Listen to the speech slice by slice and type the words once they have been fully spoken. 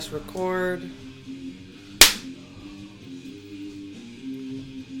Press record.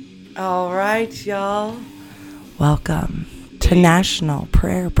 All right, y'all. Welcome to National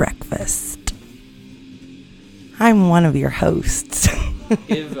Prayer Breakfast. I'm one of your hosts.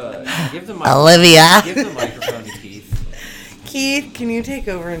 Give the microphone. Olivia. Give the microphone to Keith. Keith, can you take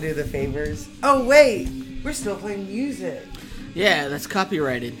over and do the favors? Oh, wait. We're still playing music. Yeah, that's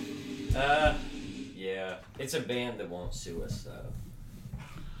copyrighted. Yeah. It's a band that won't sue us, though.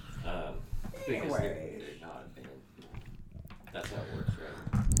 Because they're not a band. That's how it works,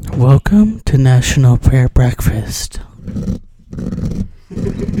 right? Welcome to National Prayer Breakfast. Oh,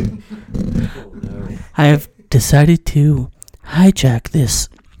 no. I have decided to hijack this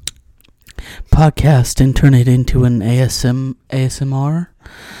podcast and turn it into an ASMR.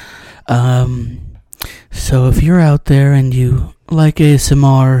 So if you're out there and you like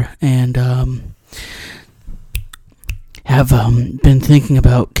ASMR and have been thinking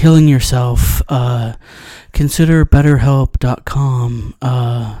about killing yourself, consider BetterHelp.com.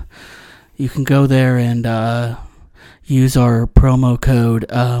 You can go there and use our promo code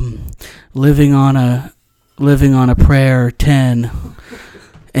living on a prayer 10,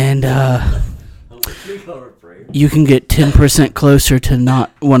 and you can get 10% closer to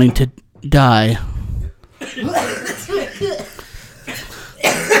not wanting to die. Put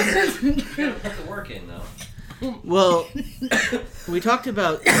the work in, though. Well, we talked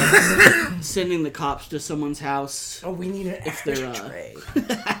about sending the cops to someone's house. Oh, we need an extra tray.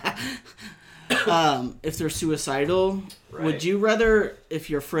 If they're suicidal. Right. Would you rather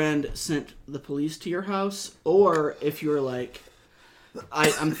if your friend sent the police to your house, or if you were like,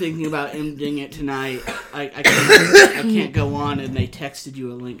 I'm thinking about ending it tonight, I can't go on, and they texted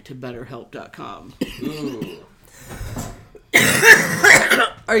you a link to BetterHelp.com? Ooh.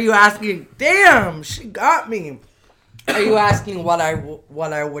 Are you asking? Damn, she got me. Are you asking what I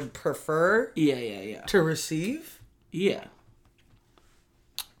would prefer Yeah. to receive? Yeah.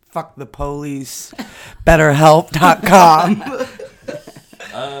 Fuck the police. BetterHelp.com.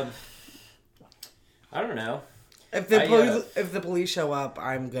 I don't know. If the police show up,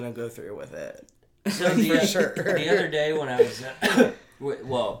 I'm gonna go through with it. So For sure. The other day when I was,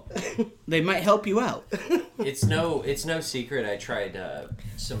 well, They might help you out. it's no secret. I tried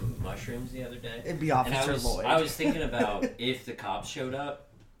some mushrooms the other day. It'd be Officer Lloyd. I was thinking about if the cops showed up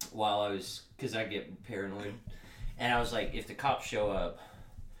because I get paranoid, and I was like, if the cops show up,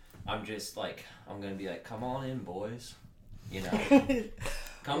 I'm gonna be like, come on in, boys. You know,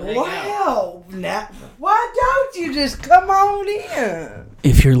 come hang out. Wow. Why don't you just come on in?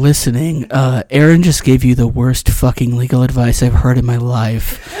 If you're listening, Aaron just gave you the worst fucking legal advice I've heard in my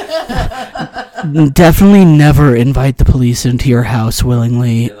life. Definitely never invite the police into your house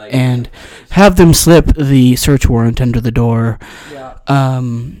willingly and have them slip the search warrant under the door. Yeah.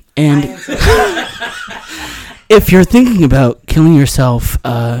 And if you're thinking about killing yourself,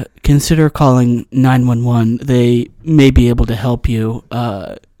 consider calling 911. They may be able to help you.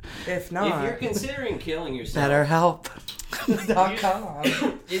 If not, If you're considering killing yourself,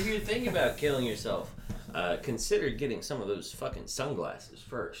 BetterHelp.com. if you're thinking about killing yourself, consider getting some of those fucking sunglasses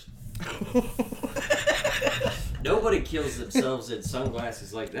first. Nobody kills themselves in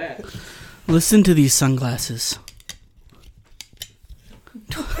sunglasses like that. Listen to these sunglasses.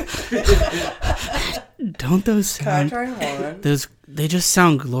 Don't those sound... Can I try one? They just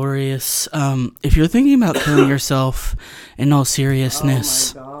sound glorious. If you're thinking about killing yourself, in all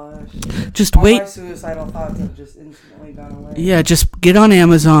seriousness, Oh my gosh. just All wait. my suicidal thoughts have just instantly gone away. Yeah, just get on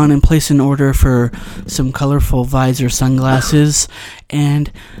Amazon and place an order for some colorful visor sunglasses,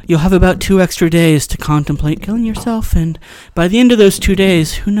 and you'll have about 2 extra days to contemplate killing yourself, and by the end of those 2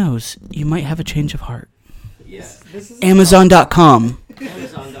 days, who knows, you might have a change of heart. Yeah. This is Amazon.com.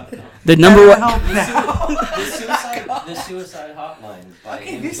 Amazon.com. The number one... The suicide hotline by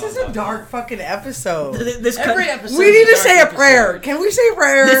Okay, this is Amazon.com. a dark fucking episode. Every episode. We need to say a prayer. Can we say a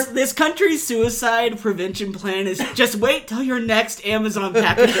prayer? This country's suicide prevention plan is just wait till your next Amazon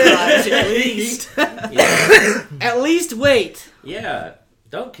package arrives, at least. Yeah. At least wait. Yeah.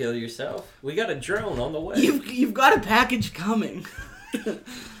 Don't kill yourself. We got a drone on the way. You've got a package coming.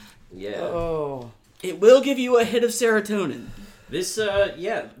 Yeah. Oh. It will give you a hit of serotonin. This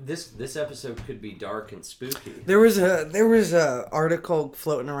episode could be dark and spooky. There was a article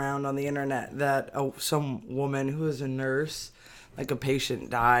floating around on the internet that some woman who was a nurse like a patient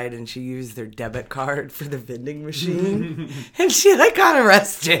died and she used their debit card for the vending machine and she like got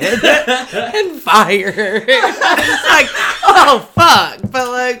arrested and fired. It's like, oh fuck. But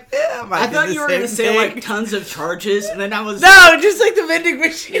like, yeah, I thought you were gonna say like tons of charges, and then I was no, just like the vending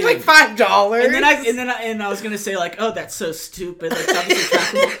machine, like $5. And then I was gonna say like, oh, that's so stupid. Like, obviously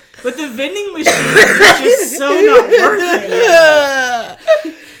trackable. But the vending machine is just so not working.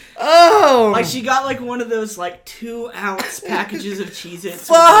 Oh! Like, she got, like, one of those, like, 2-ounce packages of Cheez-Its.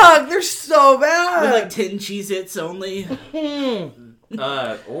 Fuck! They're so bad! With, like, 10 Cheez-Its only.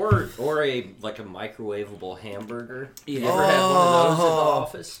 Or a microwavable hamburger. Yeah. You ever had one of those at the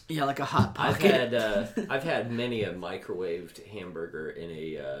office? Yeah, like a Hot Pocket. I've had many a microwaved hamburger in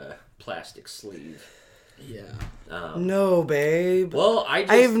a plastic sleeve. Yeah. No, babe. Well,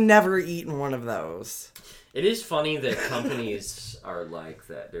 I've never eaten one of those. It is funny that companies are like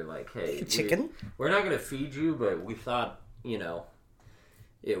that. They're like, hey, chicken? We're not going to feed you, but we thought,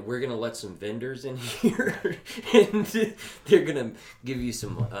 we're going to let some vendors in here, and they're going to give you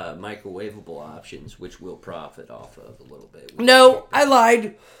some microwavable options, which we'll profit off of a little bit. No, I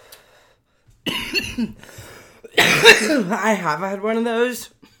lied. I have had one of those.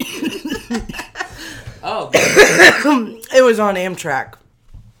 Oh. It was on Amtrak.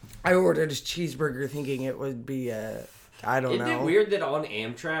 I ordered a cheeseburger thinking it would be I don't know. Isn't it weird that on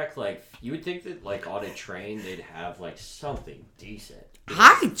Amtrak, like, you would think that, like, on a train, they'd have, like, something decent.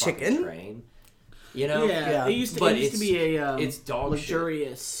 Hi, chicken. Train. You know? Yeah. It used to be a it's dog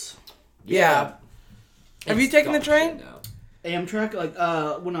luxurious. Yeah. Have you taken the train? Amtrak, like,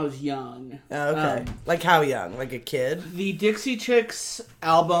 when I was young. Oh, okay. Like how young? Like a kid? The Dixie Chicks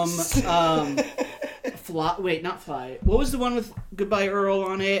album, not Fly. What was the one with Goodbye Earl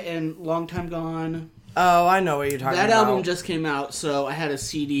on it and Long Time Gone? Oh, I know what you're talking about. That album just came out, so I had a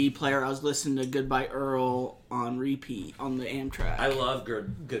CD player. I was listening to Goodbye Earl on repeat on the Amtrak. I love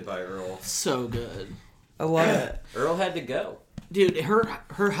Goodbye Earl. So good. I love it. Earl had to go. Dude, her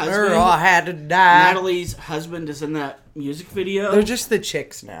husband... Earl had to die. Natalie's husband is in that music video. They're just the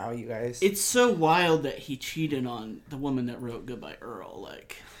chicks now, you guys. It's so wild that he cheated on the woman that wrote Goodbye Earl.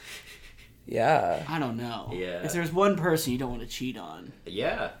 Like... Yeah. I don't know. Yeah. If there's one person you don't want to cheat on...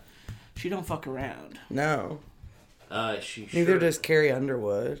 Yeah. She don't fuck around. No. Neither does Carrie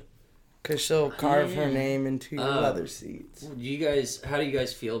Underwood. Because she'll carve her name into your leather seats. How do you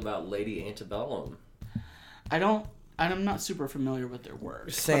guys feel about Lady Antebellum? I'm not super familiar with their work.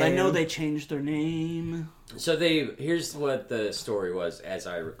 Same. But I know they changed their name. So here's what the story was, as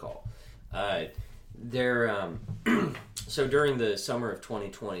I recall. So during the summer of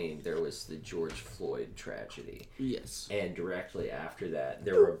 2020, there was the George Floyd tragedy. Yes. And directly after that,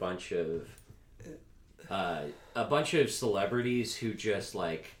 there were a bunch of celebrities who just,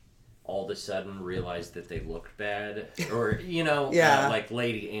 like, all of a sudden realized that they looked bad, or like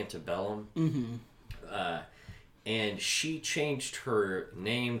Lady Antebellum. Mm-hmm. And she changed her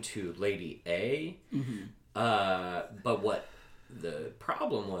name to Lady A. Mm-hmm. But what the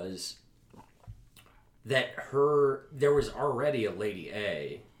problem was that there was already a Lady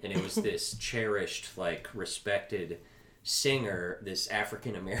A, and it was this cherished, like, respected singer, this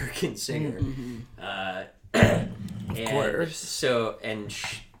African American singer. Mm-hmm. Of course. So, I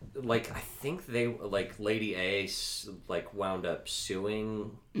think they, like, Lady A, like, wound up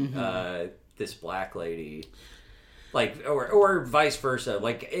suing this black lady. Like, or vice versa,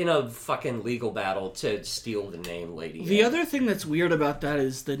 like, in a fucking legal battle to steal the name Lady A. The other thing that's weird about that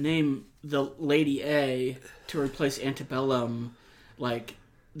is the name, the Lady A, to replace Antebellum, like,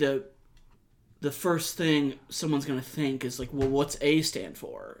 the first thing someone's going to think is, like, well, what's A stand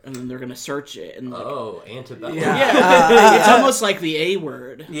for? And then they're going to search it. And like, Antebellum. Yeah. It's almost like the A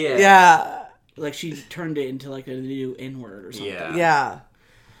word. Yeah. Yeah. Like, she turned it into, like, a new N word or something. Yeah.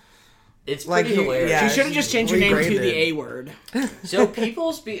 It's pretty hilarious. Yeah, she should have just changed her name to the A word. So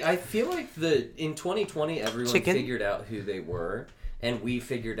I feel like in 2020 everyone figured out who they were, and we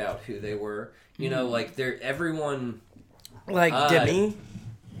figured out who they were. You know, like everyone, like Demi.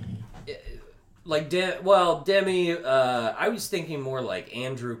 Like Demi. I was thinking more like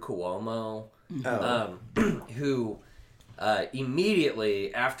Andrew Cuomo, who.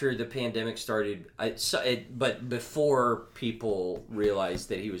 Immediately after the pandemic started, but before people realized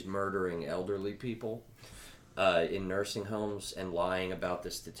that he was murdering elderly people in nursing homes and lying about the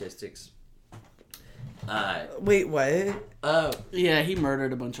statistics. Wait, what? Yeah, he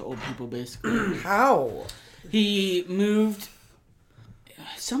murdered a bunch of old people, basically. How? He moved...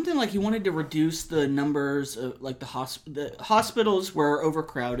 Something like he wanted to reduce the numbers of, like, the hospitals were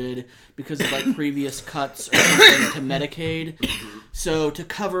overcrowded because of, like, previous cuts or something to Medicaid. So to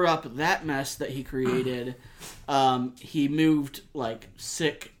cover up that mess that he created, he moved, like,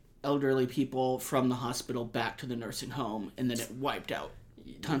 sick elderly people from the hospital back to the nursing home, and then it wiped out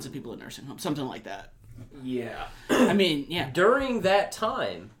tons of people in nursing homes, something like that. Yeah. I mean, yeah. During that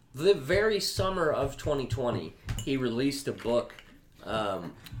time, the very summer of 2020, he released a book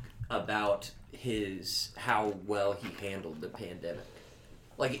about how well he handled the pandemic.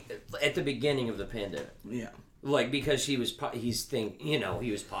 like at the beginning of the pandemic. Yeah. Like because he was posturing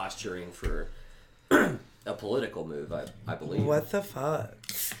for a political move, I believe. What the fuck?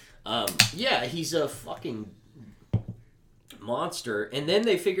 Yeah, he's a fucking monster. And then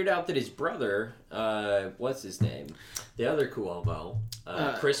they figured out that his brother, what's his name? The other Cuomo,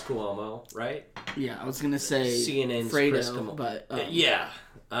 Chris Cuomo, right? Yeah, I was gonna say CNN's Fredo, Chris Cuomo. but yeah.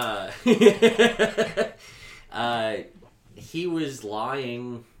 He was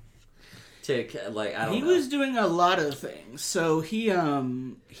lying to like I don't know. He was doing a lot of things. So he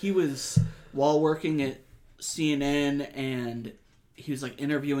was while working at CNN, and he was like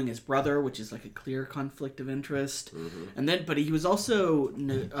interviewing his brother, which is like a clear conflict of interest. And but he was also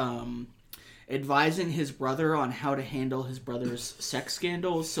advising his brother on how to handle his brother's sex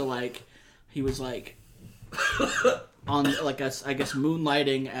scandals. So like he was like on like I guess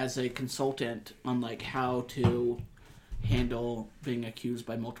moonlighting as a consultant on like how to handle being accused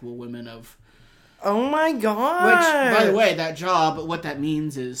by multiple women of. Oh my god! Which, by the way, that job, what that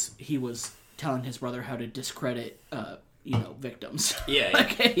means is he was telling his brother how to discredit, victims. Yeah.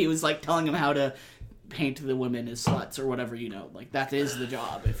 Like, he was like telling him how to paint the women as sluts or whatever, like that is the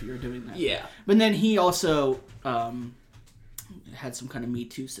job if you're doing that. Yeah. But then he also had some kind of Me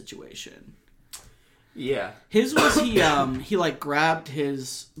Too situation. Yeah. His was he like grabbed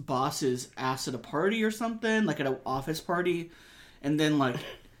his boss's ass at a party or something, like at an office party, and then like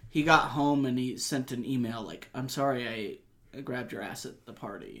he got home and he sent an email like, "I'm sorry I grabbed your ass at the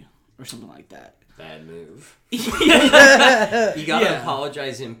party," or something like that. Bad move. You gotta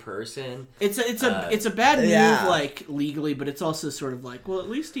apologize in person. It's a bad move like legally, but it's also sort of like, well, at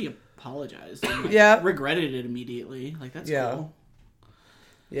least he apologized and regretted it immediately. Like that's cool.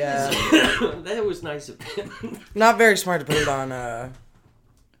 Yeah. That was nice of him. Not very smart to put it on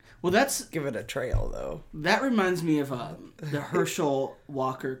give it a trail though. That reminds me of the Herschel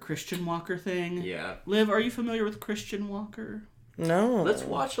Walker, Christian Walker thing. Yeah. Liv, are you familiar with Christian Walker? No. Let's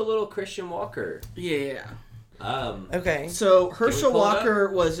watch a little Christian Walker. Yeah. Okay. So Herschel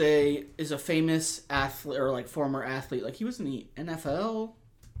Walker is a famous athlete or like former athlete. Like he was in the NFL.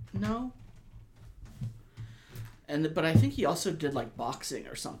 No. But I think he also did like boxing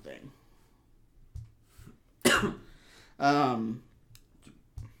or something.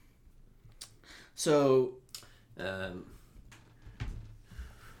 So.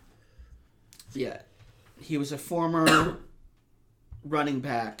 Yeah, he was a former running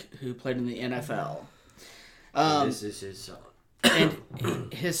back who played in the NFL. This is his son. And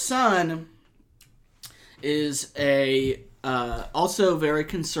his son is also very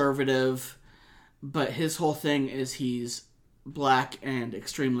conservative, but his whole thing is he's black and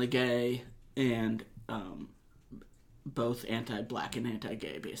extremely gay, and both anti-black and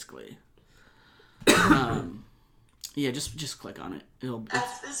anti-gay, basically. Yeah, just click on it.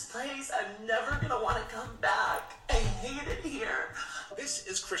 At this place, I'm never gonna want to come back. I hate it here. This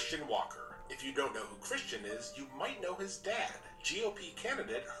is Christian Walker. If you don't know who Christian is, you might know his dad, GOP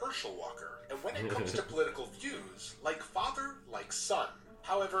candidate Herschel Walker. And when it comes to political views, like father, like son.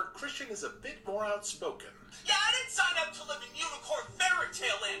 However, Christian is a bit more outspoken. Yeah, I didn't sign up to live in unicorn fairy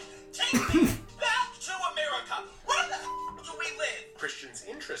tale land. Take me back to America. Where the do we live? Christian's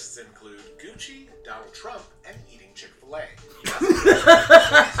interests include Gucci, Donald Trump, and eating Chick-fil-A. He doesn't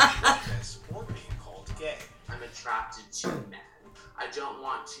this or being called gay. I'm attracted to men. I don't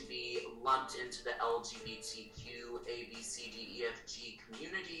want to be lumped into the LGBTQ ABCDEFG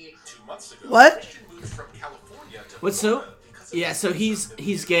community. 2 months ago, What? Christian moved from California to What's so? Florida because of Yeah, so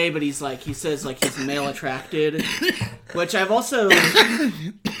he's gay, but he says like he's male attracted, which I've also I've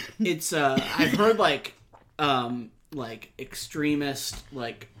heard like extremist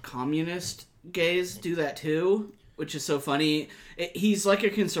like communist gays do that too, which is so funny. He's like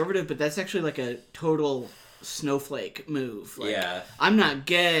a conservative, but that's actually like a total snowflake move. Like, yeah. I'm not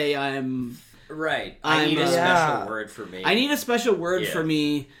gay. I'm right. I need a special word for me. I need a special word for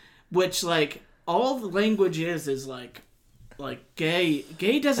me, which like all the language is like gay.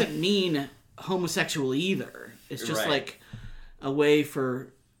 Gay doesn't mean homosexual either. It's just like a way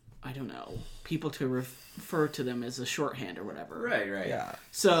for, I don't know, people to refer to them as a shorthand or whatever. Right. Yeah.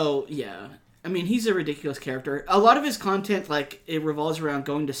 So yeah, I mean he's a ridiculous character. A lot of his content like it revolves around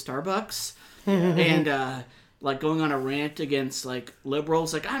going to Starbucks and like going on a rant against like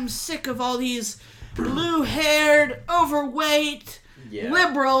liberals. Like I'm sick of all these blue-haired, overweight. Yeah.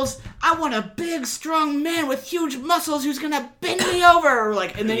 Liberals, I want a big, strong man with huge muscles who's gonna bend me over.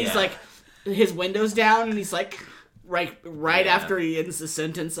 Like, and then he's like, his window's down, and he's like, right after he ends the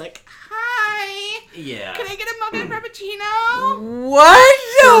sentence, like, "Hi, Yeah. Can I get a mocha frappuccino? What?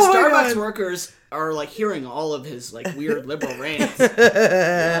 So Oh my Starbucks God. workers are like hearing all of his like weird liberal rants.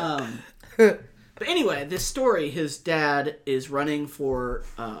 But anyway, this story, his dad is running for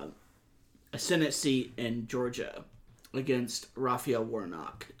a Senate seat in Georgia against Raphael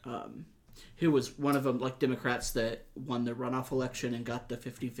Warnock, who was one of them, like Democrats that won the runoff election and got the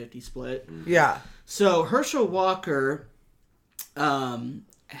 50-50 split. Yeah. So Herschel Walker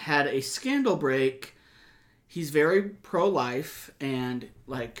had a scandal break. He's very pro-life and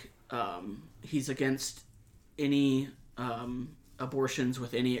like he's against any abortions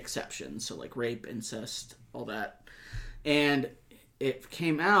with any exceptions, so like rape, incest, all that. And it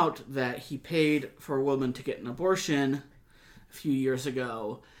came out that he paid for a woman to get an abortion a few years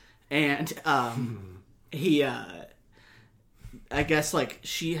ago, and he I guess like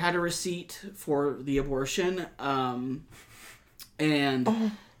she had a receipt for the abortion, and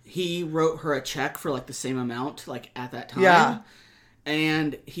he wrote her a check for like the same amount like at that time. Yeah.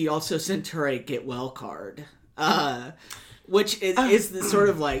 And he also sent her a get well card. Which is the sort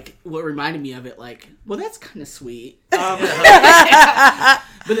of like what reminded me of it, like, well, that's kind of sweet. But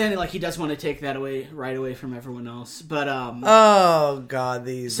then, like, he does want to take that right away from everyone else. But oh God,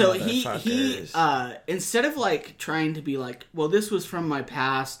 these. so he instead of like trying to be like, well, this was from my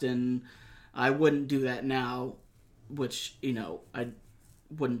past and I wouldn't do that now, which I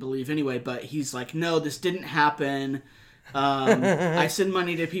wouldn't believe anyway. But he's like, no, this didn't happen. I send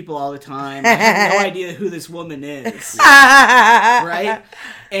money to people all the time. I have no idea who this woman is. Right?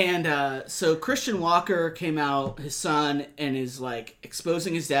 And so Christian Walker came out, his son, and is like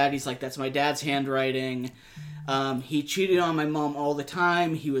exposing his dad. He's like, that's my dad's handwriting. He cheated on my mom all the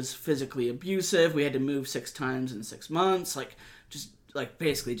time. He was physically abusive. We had to move 6 times in 6 months. Like, just like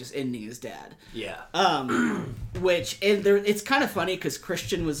basically just ending his dad. Yeah. It's kind of funny because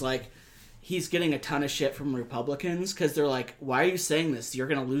Christian was like, he's getting a ton of shit from Republicans because they're like, why are you saying this? You're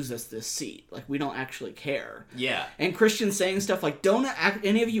going to lose us this seat. Like, we don't actually care. Yeah. And Christian's saying stuff like, don't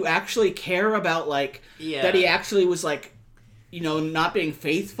any of you actually care about, like, that he actually was, like, not being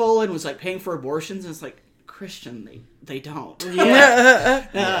faithful and was, like, paying for abortions? And it's like, Christian, they don't.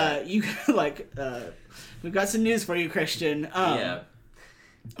 Yeah. You, like, we've got some news for you, Christian.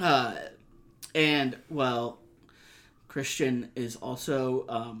 And, well, Christian is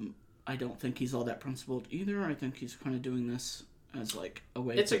also, I don't think he's all that principled either. I think he's kind of doing this as like a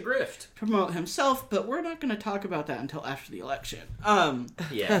way to grift. Promote himself, but we're not going to talk about that until after the election.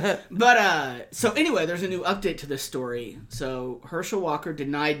 Yeah. But so anyway, there's a new update to this story. So Herschel Walker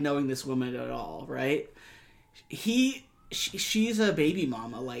denied knowing this woman at all, right? She's a baby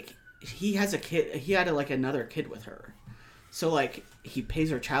mama. Like, he has a kid. He had like another kid with her. So like he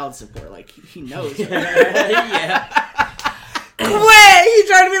pays her child support. Like he knows her. Yeah. Wait, he's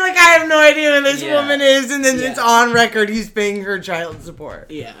trying to be like, I have no idea who this woman is, and then it's on record he's paying her child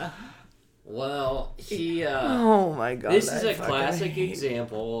support. Yeah. Well, he. Oh my God. This is a classic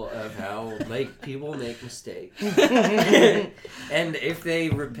example of how people make mistakes, and if they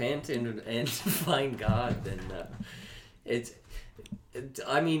repent and find God, then it's.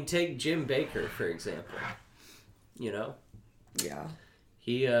 I mean, take Jim Baker for example. Yeah.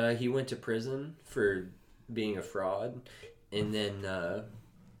 He went to prison for being a fraud. And then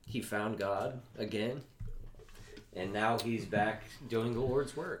he found God again, and now he's back doing the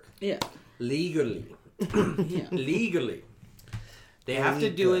Lord's work. Yeah, legally. Yeah, legally. They have to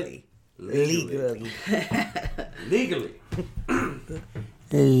do it legally. Legally.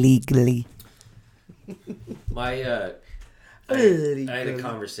 Legally. I had a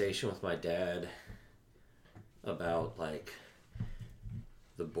conversation with my dad about like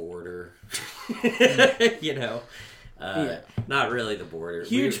the border. Not really the border.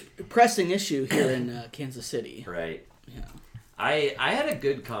 Huge pressing issue here in Kansas City. Right. Yeah. I had a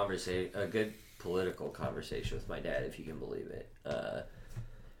good political conversation with my dad, if you can believe it.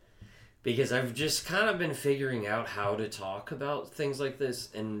 Because I've just kind of been figuring out how to talk about things like this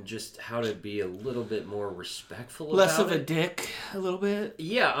and just how to be a little bit more respectful Less about of a dick, a little bit.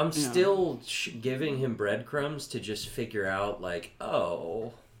 Yeah, I'm still giving him breadcrumbs to just figure out, like,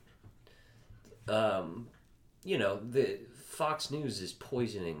 the Fox News is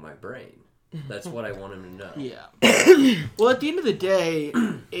poisoning my brain. That's what I want him to know. Yeah. Well, at the end of the day,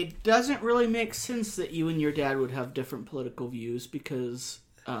 it doesn't really make sense that you and your dad would have different political views because,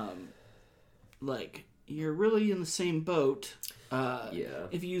 you're really in the same boat.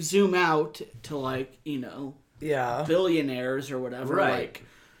 If you zoom out to, billionaires or whatever, right.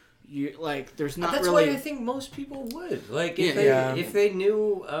 There's not That's really... why I think most people would. Like, if they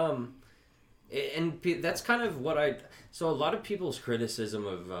knew... that's kind of what so a lot of people's criticism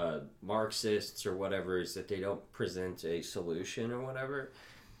of Marxists or whatever is that they don't present a solution or whatever.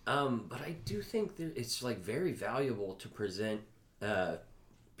 But I do think that it's like very valuable to present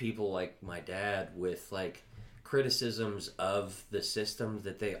people like my dad with like criticisms of the system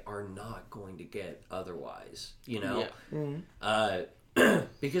that they are not going to get otherwise, you know? Yeah.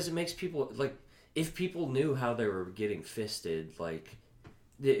 Because it makes people, like, if people knew how they were getting fisted, like,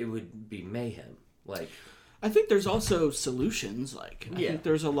 it would be mayhem. Like, I think there's also solutions. Like, I think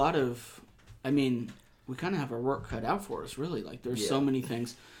there's a lot of, I mean, we kind of have our work cut out for us, really. Like, there's so many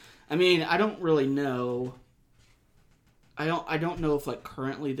things. I mean, I don't really know. I don't know if, like,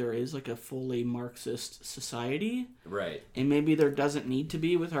 currently there is, like, a fully Marxist society. Right. And maybe there doesn't need to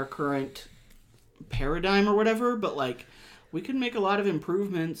be with our current paradigm or whatever, but, like, we can make a lot of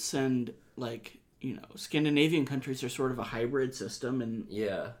improvements, and, like, you know, Scandinavian countries are sort of a hybrid system, and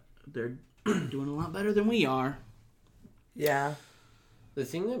they're doing a lot better than we are. Yeah. The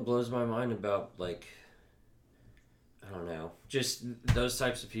thing that blows my mind about, like, I don't know, just those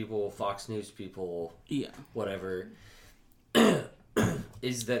types of people, Fox News people, whatever,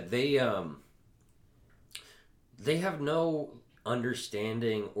 is that they have no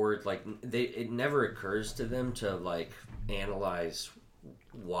understanding, or like it never occurs to them to like analyze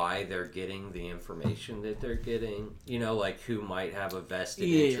why they're getting the information that they're getting, you know, like who might have a vested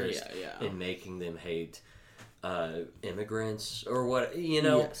interest in making them hate immigrants or what, you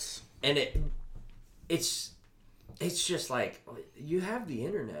know. And it's just like, you have the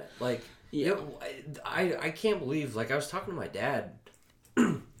internet, like, you know, I can't believe, like, I was talking to my dad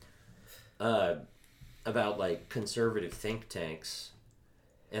about like conservative think tanks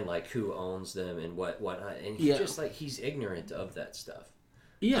and like who owns them and whatnot, and he's just like, he's ignorant of that stuff.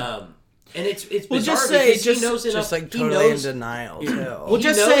 And it's bizarre because he knows enough. Just like totally in denial too. Well, he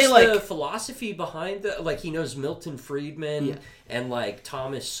just knows say like the philosophy behind the, like, he knows Milton Friedman and like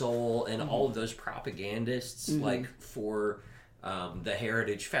Thomas Sowell and all of those propagandists like for the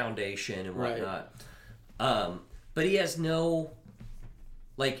Heritage Foundation and whatnot. But he has no,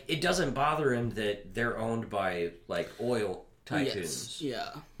 like, it doesn't bother him that they're owned by like oil tycoons.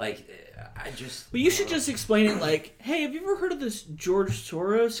 Like, I just... But you should just explain it like, hey, have you ever heard of this George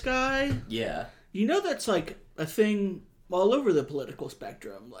Soros guy? Yeah. You know that's, like, a thing all over the political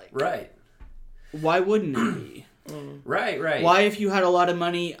spectrum. Like, right. Why wouldn't it be? Right. Why, if you had a lot of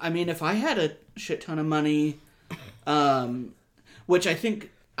money... I mean, if I had a shit ton of money, which I think...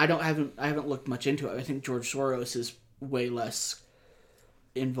 I haven't looked much into it. I think George Soros is way less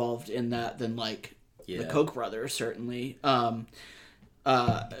involved in that than, like, the Koch brothers, certainly.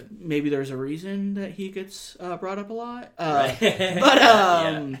 Maybe there's a reason that he gets brought up a lot. But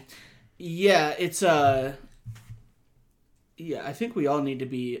it's I think we all need to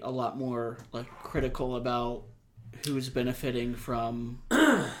be a lot more like critical about who's benefiting from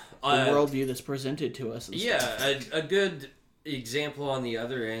the worldview that's presented to us. A good example on the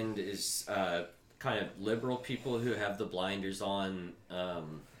other end is kind of liberal people who have the blinders on.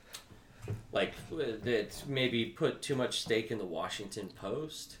 Like, that maybe put too much stake in the Washington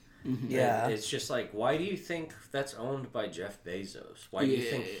Post. Yeah. And it's just like, why do you think that's owned by Jeff Bezos? Why do you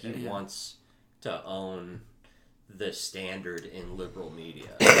think he wants to own the Standard in liberal media?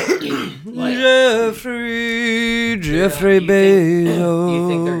 Like, Jeffrey Bezos. Do you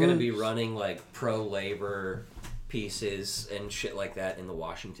think they're going to be running, like, pro-labor pieces and shit like that in the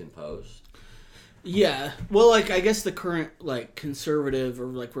Washington Post? Yeah, well, like, I guess the current, like, conservative or,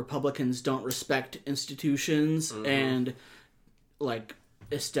 like, Republicans don't respect institutions, and, like,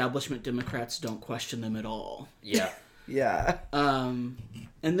 establishment Democrats don't question them at all. Yeah. And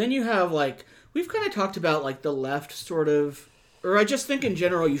then you have, like, we've kind of talked about, like, the left sort of, or I just think in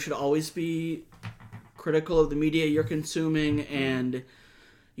general you should always be critical of the media you're consuming, and,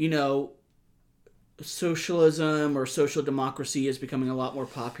 you know, socialism or social democracy is becoming a lot more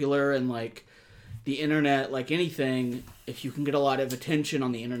popular, and, like, the internet, like anything, if you can get a lot of attention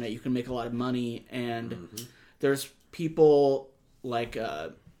on the internet, you can make a lot of money. And there's people like,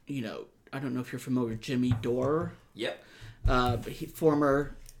 you know, I don't know if you're familiar with Jimmy Dore. Yep.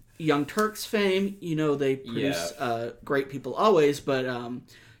 Former Young Turks fame. You know, they produce great people always, but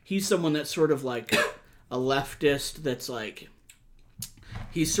he's someone that's sort of like a leftist that's like,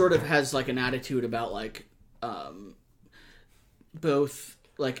 he sort of has like an attitude about like both...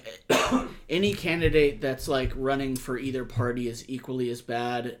 Like, any candidate that's, like, running for either party is equally as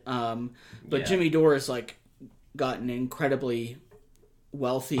bad. But Jimmy Dore has, like, gotten incredibly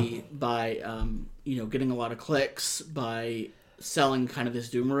wealthy by, you know, getting a lot of clicks, by selling kind of this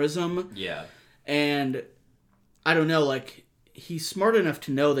doomerism. Yeah. And, I don't know, like, he's smart enough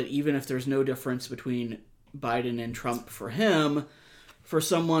to know that even if there's no difference between Biden and Trump for him, for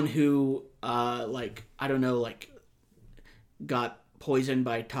someone who, got poisoned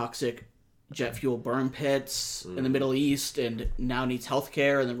by toxic jet fuel burn pits in the Middle East and now needs health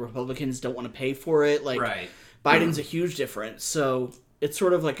care and the Republicans don't want to pay for it. Right. Biden's a huge difference. So it's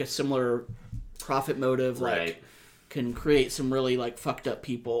sort of like a similar profit motive, can create some really, fucked up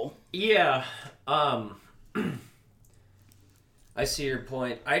people. Yeah. I see your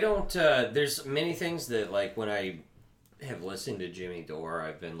point. I don't, there's many things that, when I have listened to Jimmy Dore,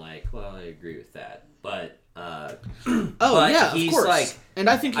 I've been like, well, I agree with that. But, of course. And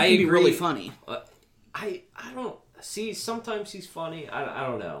I think he can be really funny. I don't, see, sometimes he's funny. I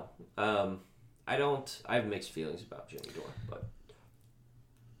don't know. I have mixed feelings about Jimmy Dore, but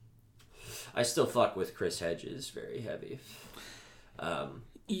I still fuck with Chris Hedges very heavy.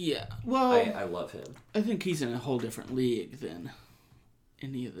 Yeah, well, I love him. I think he's in a whole different league than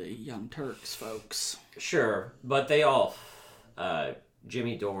any of the Young Turks folks. Sure, but they all,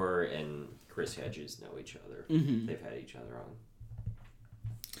 Jimmy Dore and Chris Hedges know each other. Mm-hmm. They've had each other on.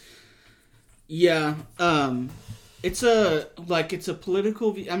 Yeah, it's a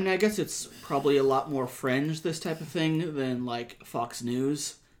political. I mean, I guess it's probably a lot more fringe, this type of thing, than Fox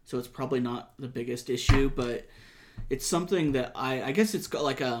News. So it's probably not the biggest issue, but it's something that I guess it's got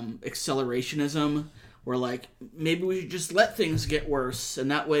accelerationism, where maybe we should just let things get worse,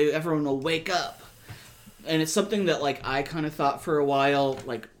 and that way everyone will wake up. And it's something that I kind of thought for a while,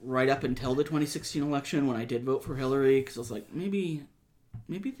 right up until the 2016 election when I did vote for Hillary, because I was like, maybe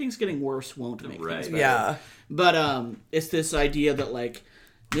things getting worse won't make things better. Yeah. But it's this idea that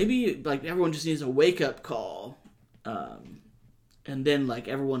maybe everyone just needs a wake up call. And then,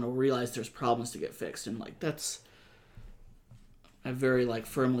 everyone will realize there's problems to get fixed. And, that's... I very,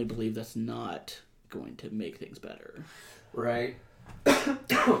 firmly believe that's not going to make things better. Right.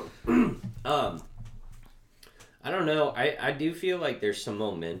 I don't know. I do feel like there's some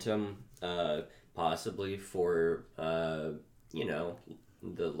momentum, possibly, for, the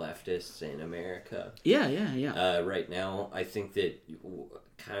leftists in America. Yeah. Right now, I think that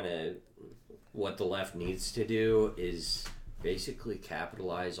kind of what the left needs to do is basically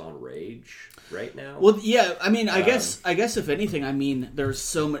capitalize on rage right now. Well, yeah, I mean, I guess if anything, I mean, there's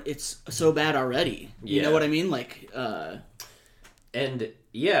so much, it's so bad already. You know what I mean? And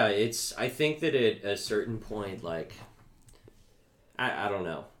yeah, I think that at a certain point, I don't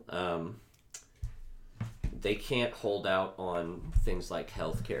know, they can't hold out on things like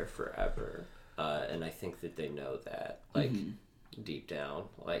healthcare forever. And I think that they know that, deep down,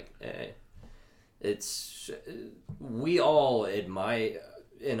 we all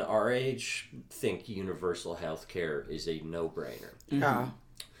in our age think universal health care is a no-brainer. Yeah.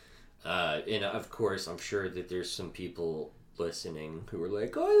 And of course, I'm sure that there's some people listening who are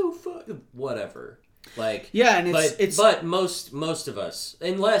like, oh, fuck, whatever. Yeah, and but most of us,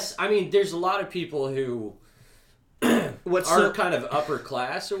 unless, I mean, there's a lot of people who are kind of upper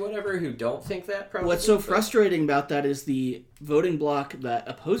class or whatever who don't think that. Probably. What's so frustrating about that is the voting bloc that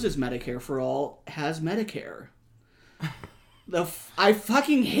opposes Medicare for all has Medicare. I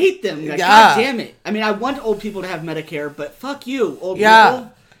fucking hate them. God damn it. I mean, I want old people to have Medicare, but fuck you, old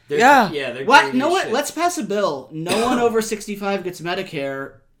people. They're what? No, what? Let's pass a bill. No one over 65 gets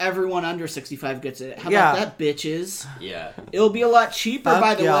Medicare. Everyone under 65 gets it. How about that, bitches? Yeah. It'll be a lot cheaper,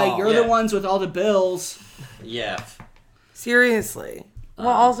 by the way. You're the ones with all the bills. Yeah. Seriously. Well,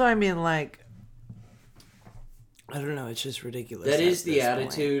 also, I mean, I don't know. It's just ridiculous. That is the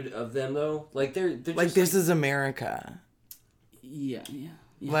attitude of them, though. They're just this is America. Yeah.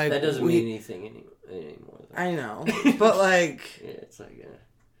 That doesn't mean anything anymore. Though. I know, but yeah, it's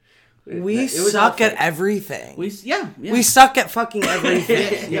we suck at everything. We suck at fucking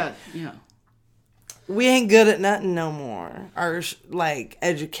everything. yeah. We ain't good at nothing no more. Our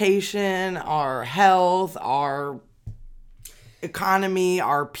education, our health, our economy,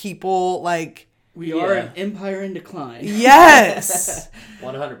 our people, we are an empire in decline. Yes.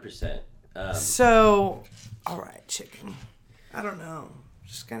 100%. So, all right, chicken. I don't know.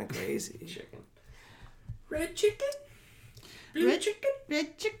 Just kind of crazy. Chicken. Red chicken? Red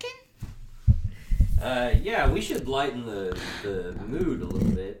chicken? Yeah, we should lighten the mood a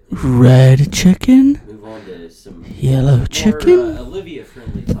little bit. Red chicken? Move on to some yellow chicken?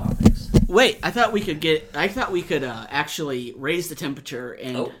 Olivia-friendly topics. Wait, I thought we could actually raise the temperature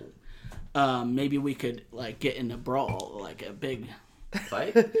and maybe we could get in a brawl, a big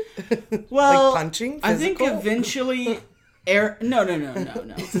fight. Well, punching. Physical? I think eventually, No.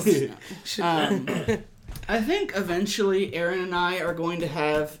 I think eventually Aaron and I are going to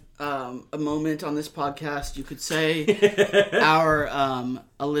have a moment on this podcast. You could say our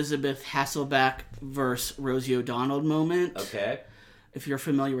Elizabeth Hasselbeck versus Rosie O'Donnell moment. Okay. If you're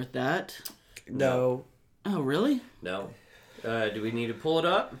familiar with that. No. Oh, really? No. Do we need to pull it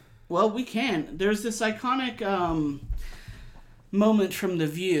up? Well, we can. There's this iconic moment from The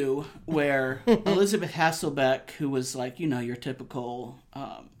View where Elizabeth Hasselbeck, who was like, your typical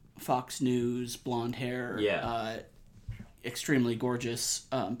Fox News, blonde hair, extremely gorgeous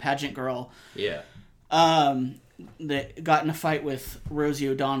pageant girl. Yeah. That got in a fight with Rosie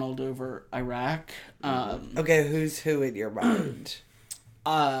O'Donnell over Iraq. Okay, who's who in your mind?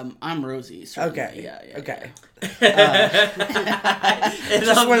 I'm Rosie. Certainly. Okay. Yeah. Okay.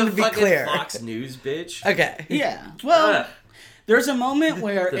 Just wanted to be clear. Fox News, bitch. Okay. Yeah. Well, there's a moment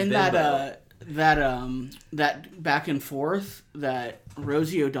where in bimbo. that back and forth that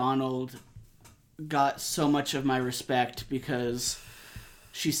Rosie O'Donnell got so much of my respect because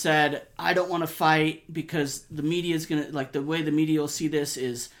she said, I don't want to fight because the media is going to, like, the way the media will see this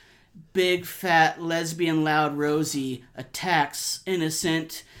is big, fat, lesbian, loud Rosie attacks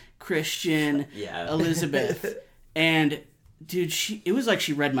innocent Christian Elizabeth. And, dude, it was like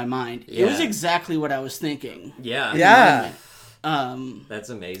she read my mind. Yeah. It was exactly what I was thinking. Yeah. Yeah. That's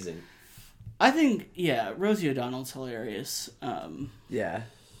amazing. I think, Rosie O'Donnell's hilarious. Yeah.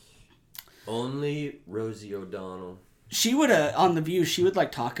 Only Rosie O'Donnell. She would, on The View, she would,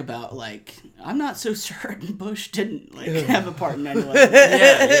 like, talk about, like, I'm not so certain Bush didn't, like, have a part in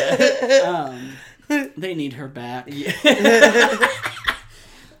 9/11. They need her back. Yeah.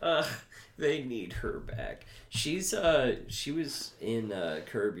 They need her back. She was in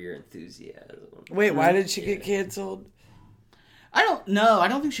Curb Your Enthusiasm. Wait, why did she get canceled? I don't know. I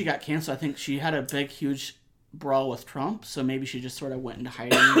don't think she got canceled. I think she had a big, huge brawl with Trump, so maybe she just sort of went into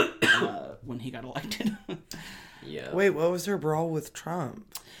hiding when he got elected. Yeah. Wait, what was her brawl with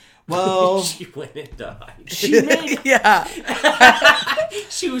Trump? Well, She went and died. she made... Yeah.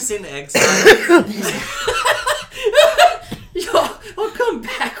 She was in exile. Yo, I'll come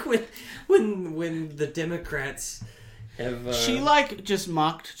back when the Democrats have. She, like, just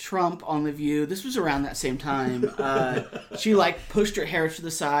mocked Trump on The View. This was around that same time. She, like, pushed her hair to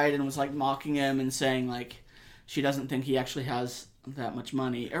the side and was, like, mocking him and saying, like, she doesn't think he actually has that much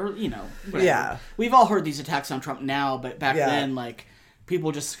money. Or, whatever. Yeah. We've all heard these attacks on Trump now, but back Yeah. then, like,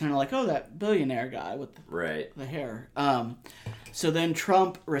 people just kind of like, oh, that billionaire guy with the hair. So then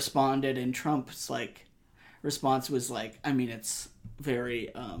Trump responded, and Trump's, like, response was, like, I mean, it's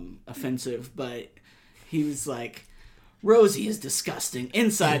very offensive, but he was like, Rosie is disgusting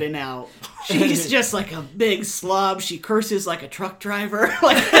inside and out. She's just like a big slob. She curses like a truck driver.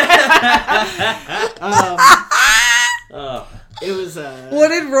 It was What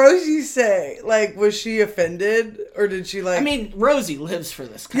did Rosie say? Like, was she offended? Or did she, like... I mean, Rosie lives for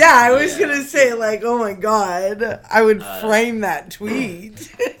this kind Yeah, I was gonna say, like, oh my god, I would frame that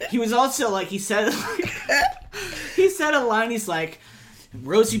tweet. He was also, like, he said a line, he's like,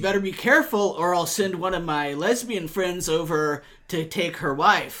 Rosie better be careful or I'll send one of my lesbian friends over to take her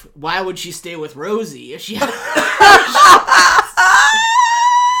wife. Why would she stay with Rosie if she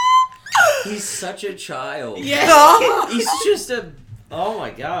He's such a child. Yeah. He's just a... Oh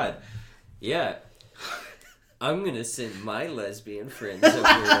my god. Yeah. I'm gonna send my lesbian friends over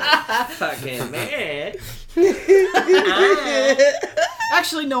to fucking man.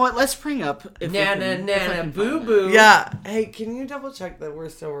 Actually, know what? Let's bring up... Nana boo boo. Yeah. Hey, can you double check that we're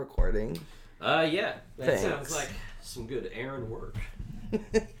still recording? Yeah. That Thanks. sounds like some good errand work.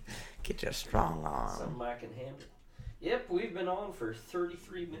 Get your strong arm. Something I can handle. Yep, we've been on for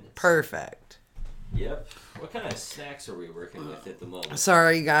 33 minutes. Perfect. Yep. What kind of snacks are we working with at the moment?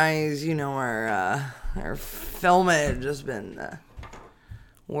 Sorry, guys. Our filmage has been...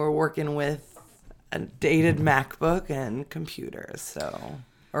 we're working with a dated MacBook and computers, so...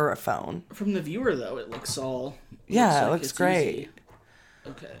 Or a phone. From the viewer, though, it looks all... Yeah, it like looks it's great. easy.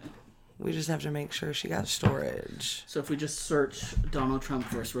 Okay. We just have to make sure she got storage. So if we just search Donald Trump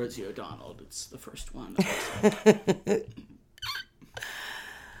versus Rosie O'Donnell, it's the first one.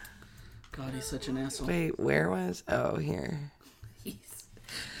 God, he's such an asshole. Wait, where was... Oh, here. He's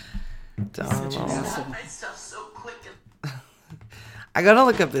Donald. such an asshole. My stuff's so quick and I gotta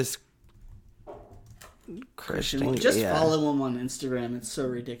look up this Christian... Just yeah. follow him on Instagram. It's so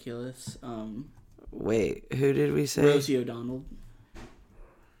ridiculous. Wait, who did we say? Rosie O'Donnell.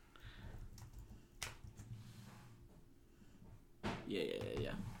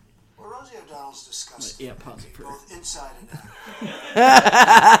 Yeah. Well, Rosie O'Donnell's disgusting. Yeah, pause it for Both inside and out.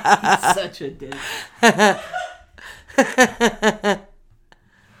 He's such a dick.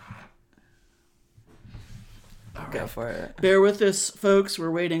 Go for for it. Bear with us, folks. We're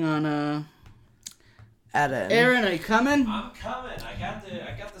waiting on Aaron. Aaron, are you coming? I'm coming. I got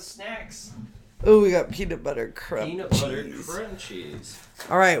the snacks. Oh, we got peanut butter crunchies. Peanut butter crunchies.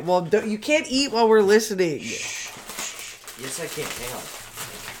 All right. Well, you can't eat while we're listening. Yes, I can. Hang on.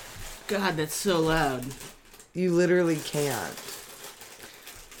 God, that's so loud. You literally can't.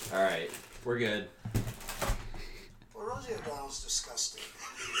 All right, we're good. Well, Rosie O'Donnell's disgusting.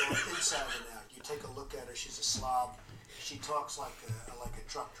 You go inside and out. You take a look at her. She's a slob. She talks like a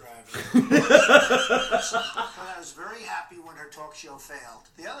truck driver. So, I was very happy when her talk show failed.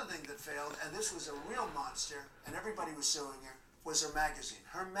 The other thing that failed, and this was a real monster, and everybody was suing her, was her magazine.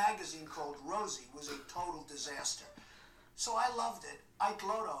 Her magazine called Rosie was a total disaster. So I loved it. I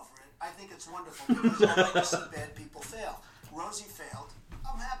gloat over it. I think it's wonderful because I like to see bad people fail. Rosie failed.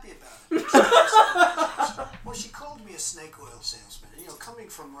 I'm happy about it. Well, she called me a snake oil salesman. You know, coming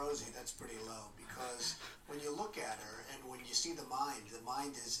from Rosie, that's pretty low because when you look at her and when you see the mind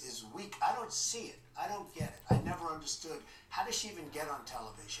is weak. I don't see it. I don't get it. I never understood. How does she even get on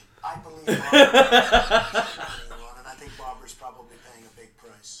television? I believe Barbara and I think Barbara's probably paying a big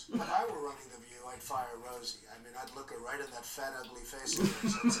price. If I were running The View, I'd fire Rosie. I mean, I'd look her right in that fat, ugly face of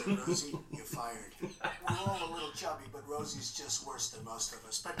hers. I'd say, Rosie, you're fired. We're all a little chubby, but Rosie's just worse than most of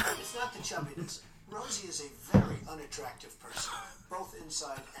us. But it's not the chubbiness. Rosie is a very unattractive person, both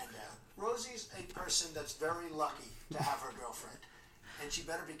inside and out. Rosie's a person that's very lucky to have her girlfriend. And she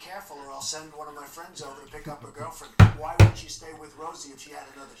better be careful or I'll send one of my friends over to pick up her girlfriend. Why would she stay with Rosie if she had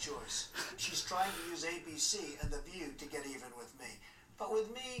another choice? She's trying to use ABC and The View to get even with me. But with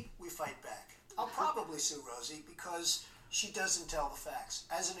me, we fight back. I'll probably sue Rosie because she doesn't tell the facts.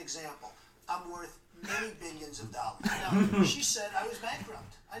 As an example, I'm worth many billions of dollars. Now, she said I was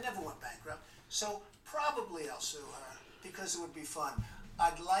bankrupt. I never went bankrupt. So probably I'll sue her because it would be fun.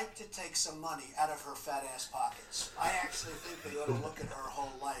 I'd like to take some money out of her fat ass pockets. I actually think they ought to look at her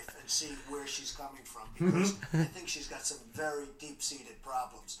whole life and see where she's coming from because I think she's got some very deep-seated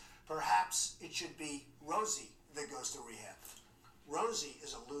problems. Perhaps it should be Rosie that goes to rehab. Rosie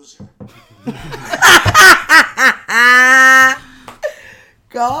is a loser.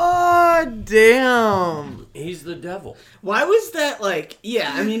 God damn. He's the devil. Why was that like? Yeah,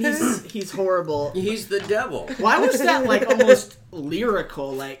 I mean he's horrible. He's the devil. Why was that like almost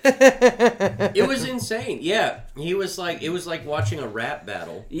lyrical? Like It was insane. Yeah, it was like watching a rap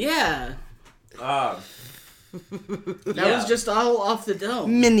battle. yeah, Yeah. that was just all off the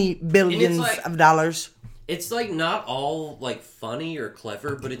dome. Many billions like- of dollars. It's like not all like funny or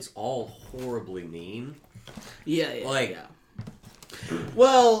clever, but it's all horribly mean. Yeah, Like- yeah.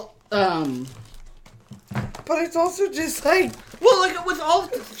 Well, But it's also just like like with all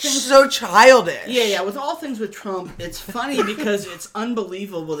things. so childish. Yeah, with all things with Trump, it's funny because it's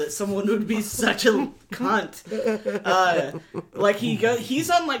unbelievable that someone would be such a cunt. Like he's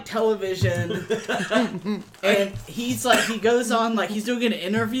on like television, and he goes on like he's doing an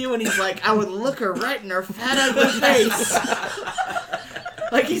interview, and he's like, I would look her right in her fat ugly face.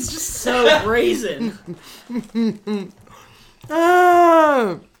 Like he's just so brazen.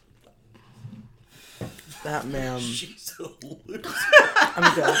 Ah. That man. She's a loser.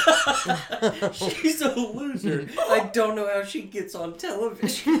 I'm done. She's a loser. I don't know how she gets on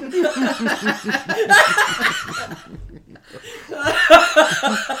television.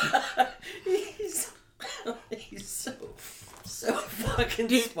 he's so fucking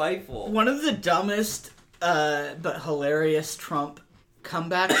spiteful. One of the dumbest but hilarious Trump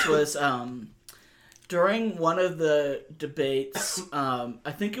comebacks was during one of the debates.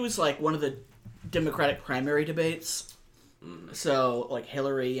 I think it was like one of the Democratic primary debates. So like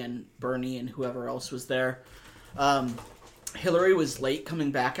Hillary and Bernie and whoever else was there. Hillary was late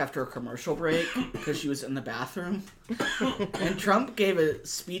coming back after a commercial break because she was in the bathroom. And Trump gave a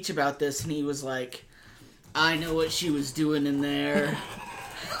speech about this, and he was like, I know what she was doing in there.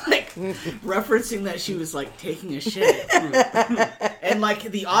 Like, referencing that she was, like, taking a shit. And, like,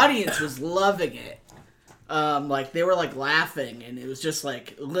 the audience was loving it. Like, they were, like, laughing, and it was just,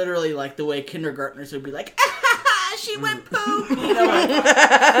 like, literally, like, the way kindergartners would be like, she went poop! You know, like,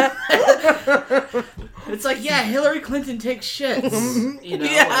 it's like, yeah, Hillary Clinton takes shits. You know?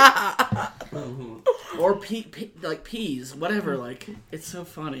 Yeah. Like, or like peas, whatever, like, it's so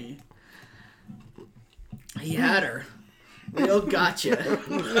funny. He had her. Real gotcha.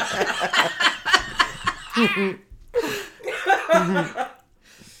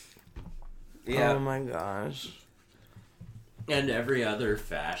 Yeah. Oh my gosh. And every other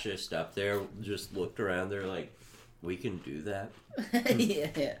fascist up there just looked around. They're like, we can do that.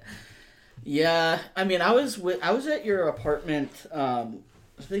 Yeah. Yeah. I mean, I was at your apartment. I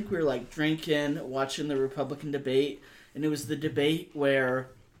think we were like drinking, watching the Republican debate, and it was the debate where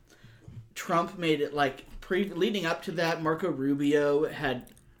Trump made it like leading up to that. Marco Rubio had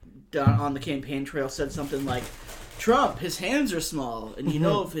done on the campaign trail said something like, "Trump, his hands are small," and you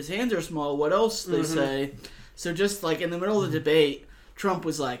know if his hands are small, what else they say. So just like in the middle of the debate, Trump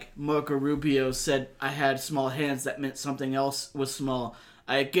was like, "Marco Rubio said I had small hands. That meant something else was small.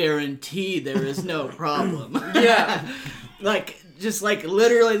 I guarantee there is no problem." Yeah. Like, just like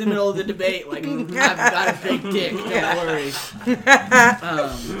literally in the middle of the debate, like, I've got a big dick, don't worry.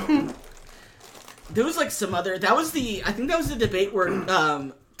 There was like some other, I think that was the debate where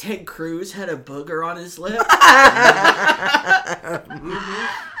Ted Cruz had a booger on his lip.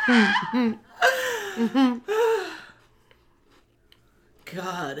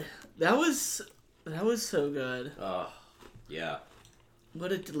 God, that was so good. Oh, yeah.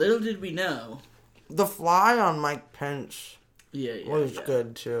 Little did we know. The fly on Mike Pence was Yeah.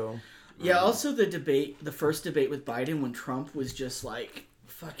 good too. Yeah, also the first debate with Biden when Trump was just like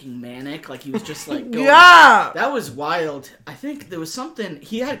fucking manic, like he was just like going, Yeah! that was wild. I think there was something,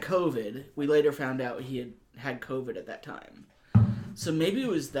 he had COVID. We later found out he had COVID at that time. So maybe it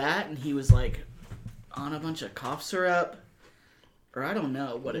was that and he was like on a bunch of cough syrup. Or I don't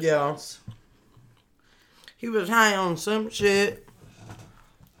know what it was. He was high on some shit.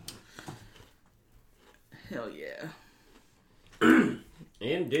 Hell yeah.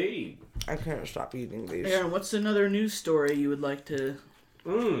 Indeed. I can't stop eating these. Aaron, what's another news story you would like to...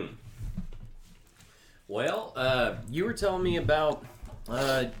 Well, you were telling me about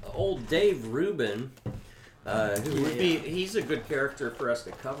old Dave Rubin, who would be, he's a good character for us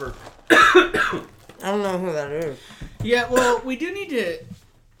to cover. I don't know who that is. Yeah, well, we do need to...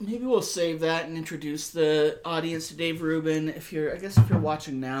 Maybe we'll save that and introduce the audience to Dave Rubin. If you're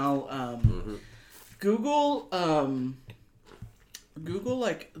watching now, Google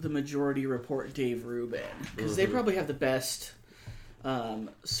like the Majority Report Dave Rubin, because they probably have the best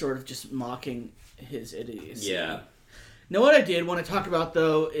sort of just mocking his idiocy. Yeah. Know what I did want to talk about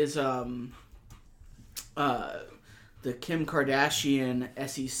though is the Kim Kardashian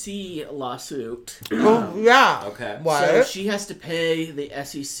SEC lawsuit. Oh, yeah. Okay. What? So she has to pay the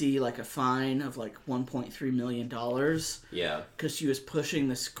SEC like a fine of like $1.3 million. Yeah. Because she was pushing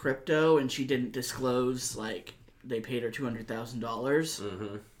this crypto and she didn't disclose, like, they paid her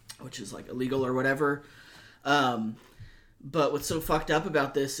 $200,000, which is like illegal or whatever. But what's so fucked up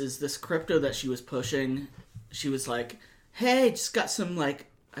about this is this crypto that she was pushing, she was like, hey, I just got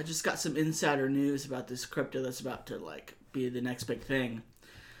some insider news about this crypto that's about to, like, be the next big thing.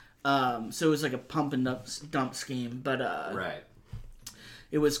 So it was like a pump and dump scheme, but right.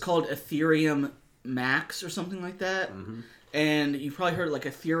 It was called Ethereum Max or something like that. And you probably heard, like,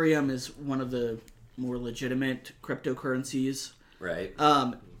 Ethereum is one of the more legitimate cryptocurrencies. Right.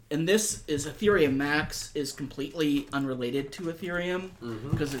 And this is Ethereum Max is completely unrelated to Ethereum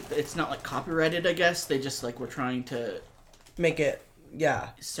because it's not, like, copyrighted, I guess. They just, like, were trying to Make it, yeah.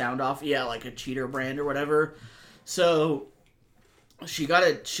 sound off, like a cheater brand or whatever. So she got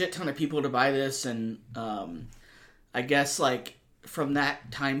a shit ton of people to buy this, and I guess like from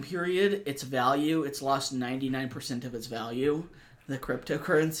that time period, it's lost 99% of its value, the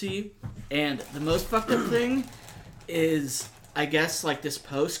cryptocurrency. And the most fucked up thing is, I guess, like this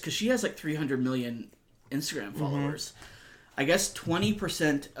post, because she has like 300 million Instagram followers. I guess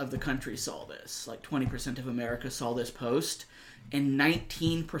 20% of the country saw this. Like 20% of America saw this post. And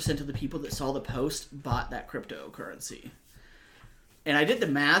 19% of the people that saw the post bought that cryptocurrency. And I did the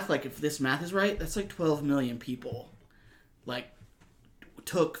math. Like, if this math is right, that's like 12 million people, like,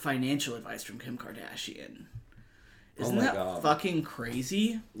 took financial advice from Kim Kardashian. Isn't that fucking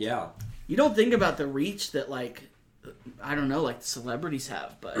crazy? Yeah. You don't think about the reach that, like, I don't know, like, celebrities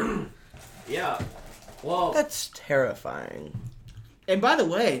have, but... Yeah. Well... That's terrifying. And by the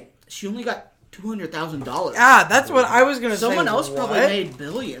way, she only got $200,000. Ah, that's what I was going to say. Someone else probably made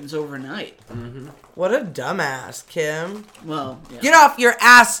billions overnight. What a dumbass, Kim. Well, yeah. Get off your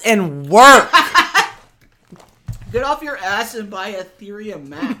ass and work! Get off your ass and buy Ethereum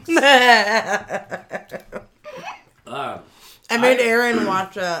Max. I made Aaron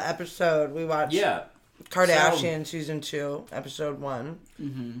watch an episode. We watched Kardashian Season 2, Episode 1.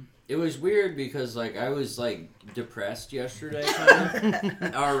 It was weird because, like, I was, like, depressed yesterday kind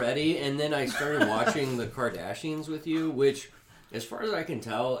of already, and then I started watching The Kardashians with you, which, as far as I can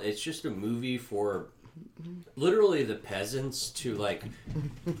tell, it's just a movie for literally the peasants to, like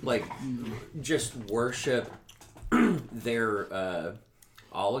just worship their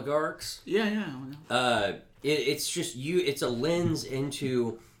oligarchs. Yeah. It's just it's a lens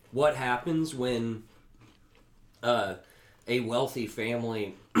into what happens when a wealthy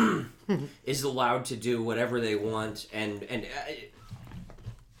family is allowed to do whatever they want, and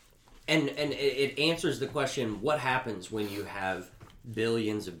it answers the question: what happens when you have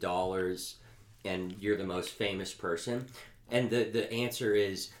billions of dollars and you're the most famous person? And the answer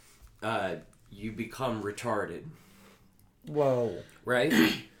is, you become retarded. Whoa. Right?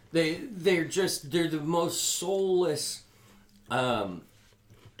 They're the most soulless,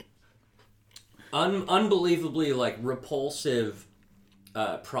 unbelievably like repulsive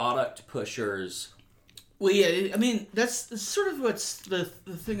product pushers. Well, yeah, I mean that's sort of what's the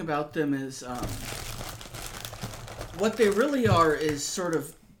thing about them is what they really are is sort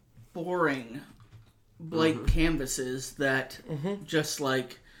of boring blank canvases that just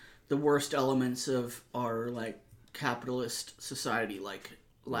like the worst elements of our like capitalist society like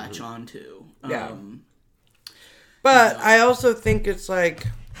latch onto. Yeah. But I also think it's like,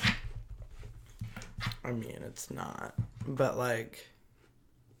 I mean, it's not, but like,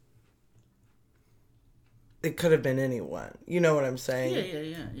 it could have been anyone. You know what I'm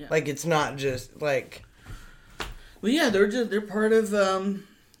saying? Yeah. Like, it's not just like. Well, yeah, they're part of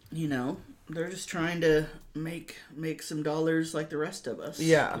you know, they're just trying to make some dollars like the rest of us.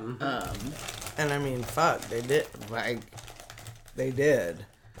 Yeah. And I mean, fuck, they did. Like, they did.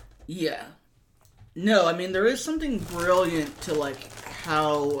 Yeah. No, I mean, there is something brilliant to, like,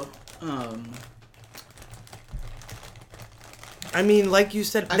 how, I mean, like you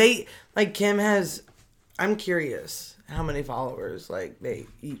said, like, Kim has, I'm curious how many followers, like, they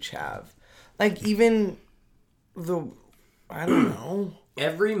each have. Like, even I don't know.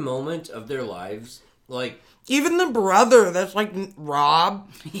 Every moment of their lives, like... Even the brother that's like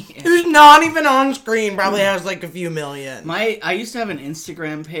Rob, who's not even on screen, probably has like a few million. I used to have an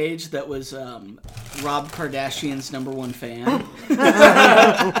Instagram page that was Rob Kardashian's #1 fan.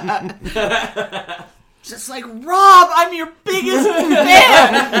 Just like, Rob, I'm your biggest fan!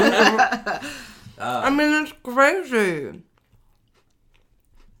 I mean, it's crazy.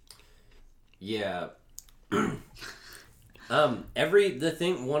 Yeah.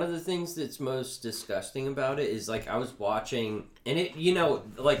 One of the things that's most disgusting about it is, like, I was watching, and it, you know,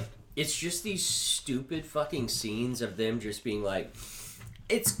 like, it's just these stupid fucking scenes of them just being like,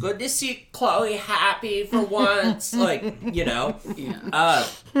 it's good to see Chloe happy for once, like, you know? Yeah.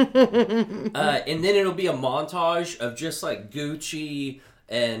 And then it'll be a montage of just, like, Gucci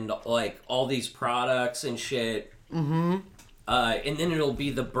and, like, all these products and shit. Mm-hmm. And then it'll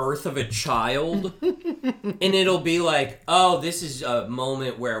be the birth of a child. And it'll be like, oh, this is a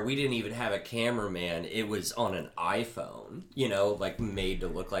moment where we didn't even have a cameraman. It was on an iPhone, you know, like made to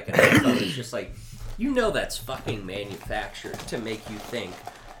look like an iPhone. It's just like, you know, that's fucking manufactured to make you think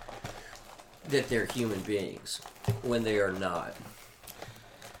that they're human beings when they are not.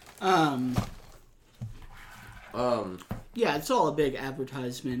 Yeah, it's all a big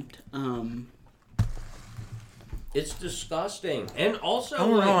advertisement. It's disgusting. And also, I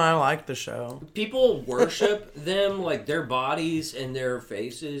don't know, I like the show. People worship them, like, their bodies and their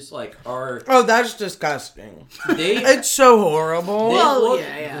faces, like, are... Oh, that's disgusting. It's so horrible. Well,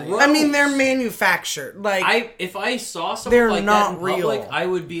 yeah. I mean, they're manufactured. Like, if I saw something they're like not that in real. public, I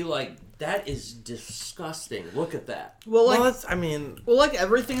would be like, that is disgusting. Look at that. Well, like, well, like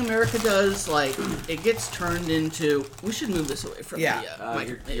everything America does, like, it gets turned into... We should move this away from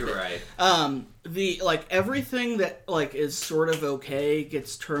the... You're right. Like, everything that, like, is sort of okay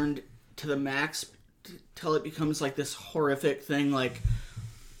gets turned to the max till it becomes, like, this horrific thing, like,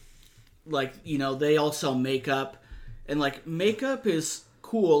 you know, they all sell makeup, and, like, makeup is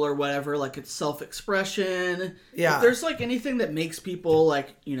cool or whatever, like, it's self-expression. Yeah. If there's, like, anything that makes people,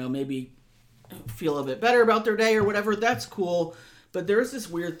 like, you know, maybe feel a bit better about their day or whatever, that's cool. But there's this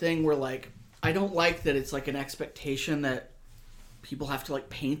weird thing where, like, I don't like that it's, like, an expectation that people have to, like,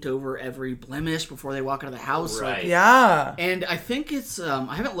 paint over every blemish before they walk out of the house. Right. Like, yeah. and I think it's,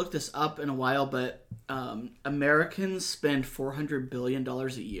 I haven't looked this up in a while, but Americans spend $400 billion a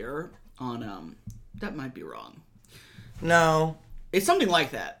year on, that might be wrong. No. It's something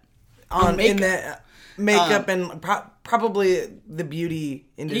like that. On makeup. In the makeup and probably the beauty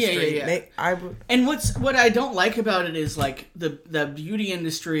industry. Yeah. And what I don't like about it is, like, the beauty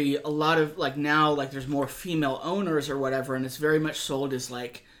industry, a lot of, like, now, like, there's more female owners or whatever, and it's very much sold as,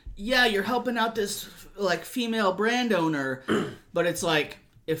 like, yeah, you're helping out this, like, female brand owner, but it's like,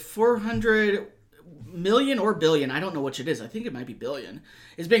 if 400 million or billion, I don't know which it is, I think it might be billion,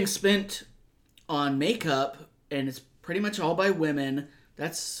 is being spent on makeup, and it's pretty much all by women,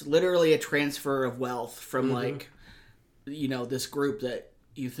 that's literally a transfer of wealth from, like, you know, this group that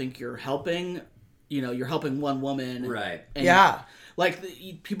you think you're helping. You know, you're helping one woman. Right. And,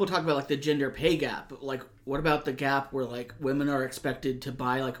 like people talk about like the gender pay gap. Like, what about the gap where like women are expected to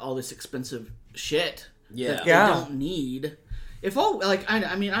buy like all this expensive shit that they don't need? If all like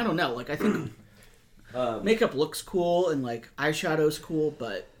I mean I don't know. Like I think makeup looks cool and like eyeshadow's cool,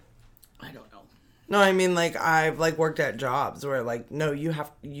 but I don't know. No, I mean like I've like worked at jobs where like no, you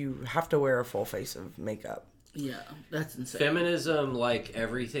have to wear a full face of makeup. Yeah, that's insane. Feminism, like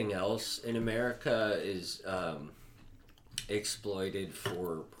everything else in America, is exploited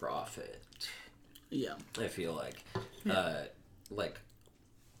for profit. Yeah, I feel like,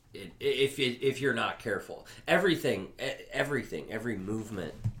 if you're not careful, every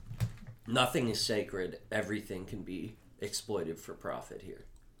movement, nothing is sacred. Everything can be exploited for profit here.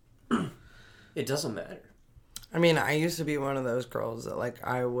 It doesn't matter. I mean, I used to be one of those girls that like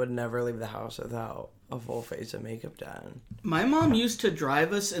I would never leave the house without a full face of makeup done. My mom used to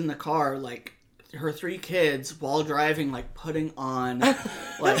drive us in the car, like her 3 kids, while driving, like putting on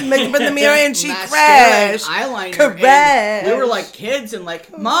like makeup in the mirror, and she mascara crashed. and eyeliner. Correct. And we were like kids, and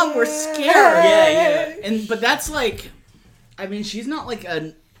like, Mom, we're scared. Yeah. But that's like, I mean, she's not like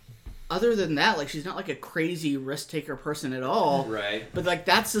an. Other than that, like she's not like a crazy risk taker person at all. Right. But like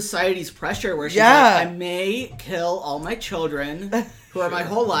that's society's pressure where she's like, I may kill all my children who are my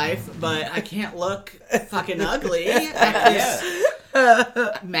whole life, but I can't look fucking ugly at this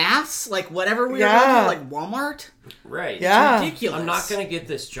mass, like whatever we are going to, like Walmart. Right. Yeah. It's ridiculous. I'm not gonna get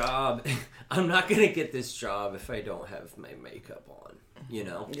this job. I'm not gonna get this job if I don't have my makeup on. You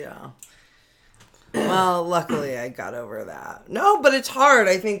know. Yeah. Well, luckily I got over that. No, but it's hard.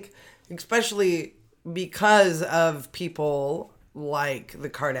 I think, especially because of people like the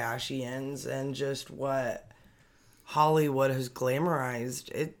Kardashians and just what Hollywood has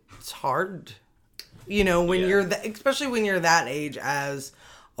glamorized. It's hard, you know, when you're especially when you're that age as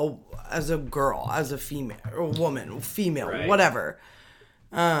a girl, as a female, or woman, female, right. whatever.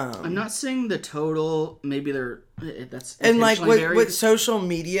 I'm not saying the total. Maybe that's and like intentionally with social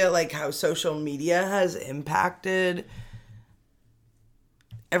media, like how social media has impacted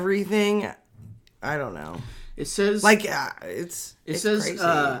everything. I don't know. It says Like it says crazy.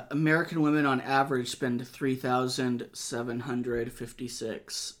 American women on average spend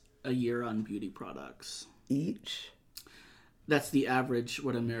 $3,756 a year on beauty products. Each That's the average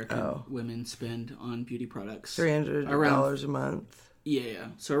what American women spend on beauty products. $300 a month. Yeah.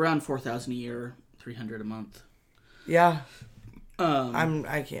 So around $4,000 a year, $300 a month. Yeah. I'm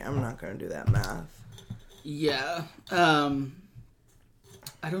not gonna do that math. Yeah. I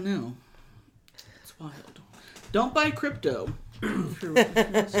don't know. It's wild. Don't buy crypto.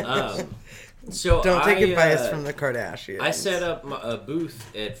 So Don't take advice from the Kardashians. I set up a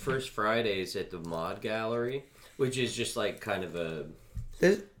booth at First Fridays at the Mod Gallery, which is just like kind of a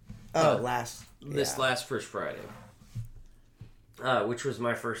this last First Friday, which was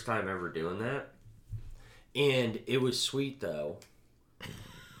my first time ever doing that, and it was sweet though.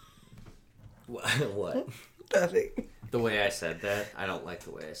 What? Nothing. The way I said that, I don't like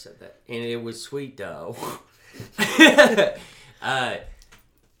the way I said that, and it was sweet though.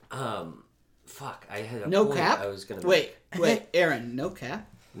 Fuck! I had a No point cap? I was gonna Wait, Aaron, no cap?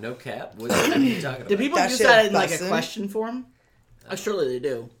 No cap? What are you talking about? Do people That use shit that in like a bussin'? question form? Surely they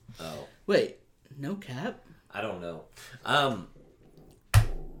do. Oh, Wait, no cap? I don't know. I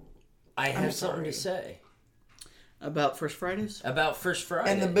have something to say About First Fridays? about First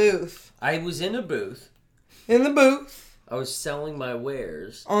Friday. In the booth. I was in a booth. In the booth. I was selling my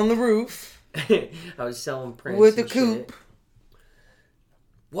wares. On the roof. I was selling prints With the and coupe. shit.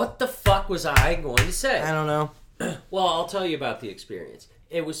 What the fuck was I going to say? I don't know. Well, I'll tell you about the experience.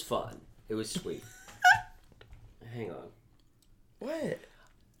 It was fun. It was sweet. Hang on. What?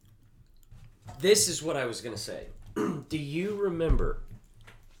 This is what I was going to say. Do you remember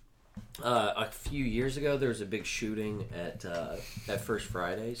a few years ago there was a big shooting at First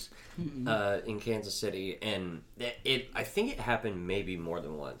Fridays in Kansas City, and I think it happened maybe more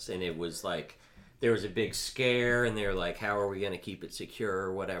than once, and it was like there was a big scare, and they were like, how are we going to keep it secure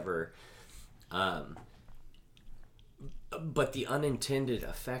or whatever. But the unintended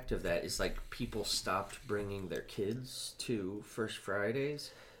effect of that is like people stopped bringing their kids to First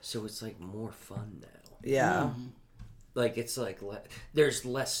Fridays, so it's like more fun now. Yeah. Like it's like there's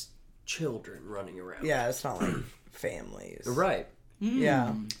less children running around. Yeah, it's not like families. Right.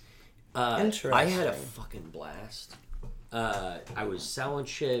 Yeah. Interesting. I had a fucking blast. I was selling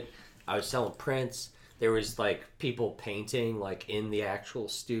shit. I was selling prints. There was like people painting like in the actual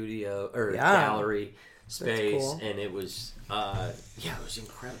studio or gallery space, cool. and it was it was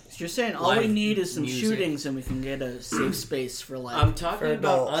incredible. So you're saying all we Live need is some music. shootings and we can get a safe space for like... I'm talking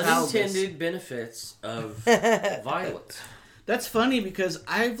about adults. unintended benefits of violence. That's funny because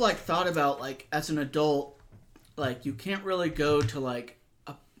I've like thought about like as an adult, like you can't really go to like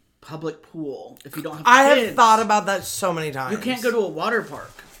a public pool if you don't have I kids. have thought about that so many times. You can't go to a water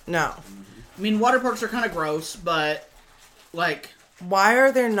park. No. I mean, water parks are kind of gross, but like, why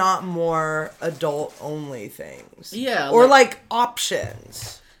are there not more adult-only things? Yeah. Or, like,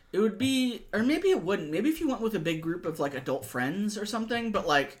 options. It would be... Or maybe it wouldn't. Maybe if you went with a big group of, like, adult friends or something, but,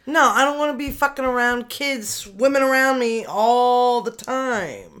 like... No, I don't want to be fucking around kids swimming around me all the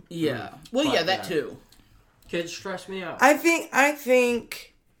time. Yeah. Well, yeah, that too. Kids stress me out. I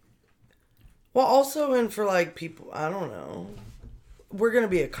think... Well, also, and for, like, people... I don't know. We're going to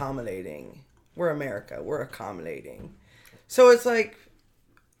be accommodating. We're America. We're accommodating. So it's like,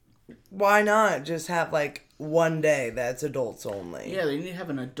 why not just have like one day that's adults only? Yeah, they need to have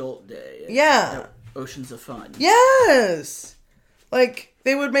an adult day. Yeah. Oceans of Fun. Yes! Like,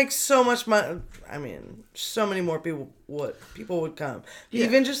 they would make so much money. I mean, so many more people would come. Yeah.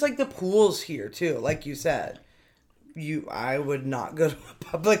 Even just like the pools here too, like you said. I would not go to a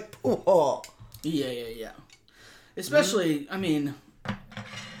public pool. Yeah. Especially, I mean...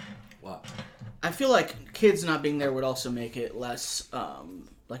 What? I feel like kids not being there would also make it less,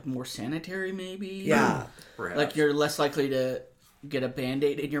 like, more sanitary, maybe. Yeah. Perhaps. Like, you're less likely to get a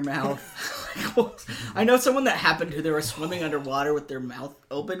Band-Aid in your mouth. I know someone that happened to, they were swimming underwater with their mouth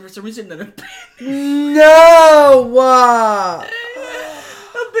open for some reason, and a No! a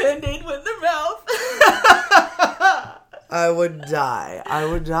Band-Aid went in their mouth. I would die.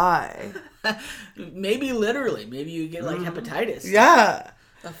 Maybe literally. Maybe you get, like, hepatitis. Yeah.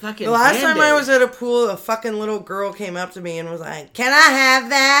 A fucking The last time I Band-Aid. was at a pool, a fucking little girl came up to me and was like, "Can I have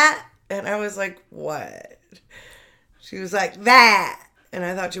that?" And I was like, "What?" She was like, "That." And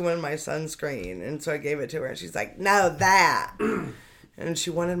I thought she wanted my sunscreen. And so I gave it to her. And she's like, "No, that." And she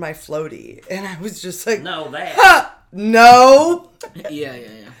wanted my floaty. And I was just like, No, that. "Ha! No." Yeah.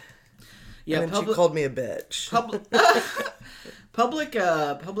 Yeah, And then she called me a bitch.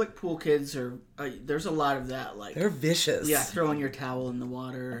 Public pool kids are. There's a lot of that. Like They're vicious. yeah, throwing your towel in the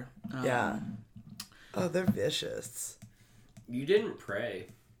water. Yeah. Oh, they're vicious. You didn't pray.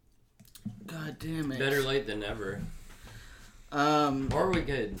 God damn it. Better late than never. Or we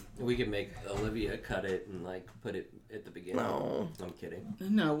could make Olivia cut it and like put it at the beginning. No. I'm kidding.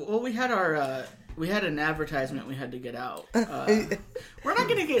 No. Well, we had an advertisement we had to get out. We're not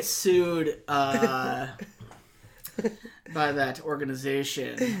gonna get sued. By that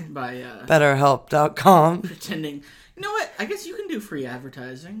organization, by BetterHelp.com. pretending. You know what? I guess you can do free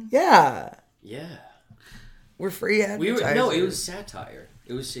advertising. Yeah. Yeah. We're free advertisers. No, it was satire.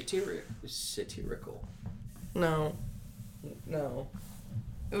 It was satirical. No.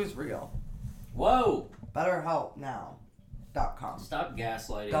 It was real. Whoa! BetterHelpNow.com. Stop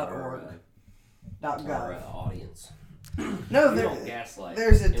gaslighting .org. our .gov. audience. No, We don't gaslight.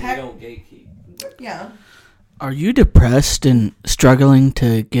 there's a and tech- we don't gatekeep. Yeah. Are you depressed and struggling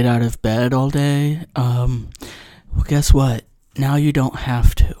to get out of bed all day? Well, guess what? Now you don't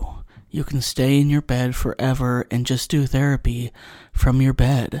have to. You can stay in your bed forever and just do therapy from your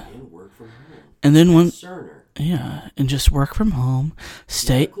bed. And work from home. And then Cerner. and just work from home.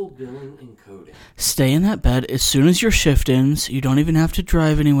 Medical billing and coding. Stay in that bed as soon as your shift ends. You don't even have to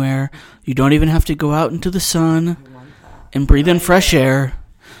drive anywhere. You don't even have to go out into the sun and breathe in fresh air.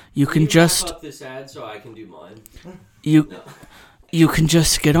 You can just wrap up this ad so I can do mine. you can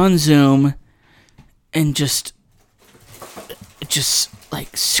just get on Zoom and just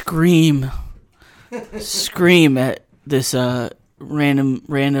like scream at this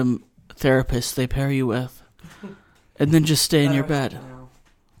random therapist they pair you with, and then just stay in your bed.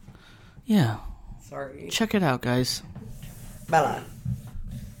 Yeah, Sorry. check it out, guys. Bella.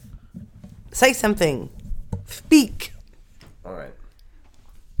 Say something. Speak. All right.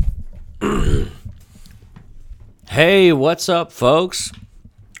 Hey, what's up, folks?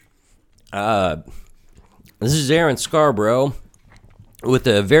 This is Aaron Scarborough with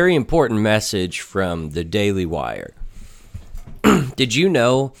a very important message from the Daily Wire. Did you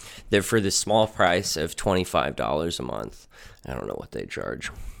know that for the small price of $25 a month, I don't know what they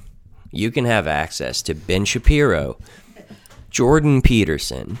charge, you can have access to Ben Shapiro, Jordan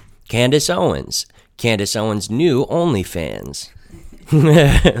Peterson, Candace Owens' new OnlyFans.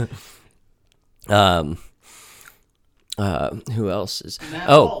 Who else is?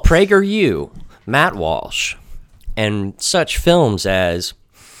 Walsh. PragerU, Matt Walsh, and such films as.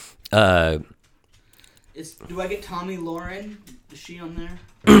 Do I get Tommy Lauren? Is she on there?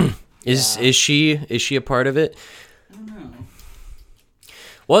 Is she a part of it? I don't know.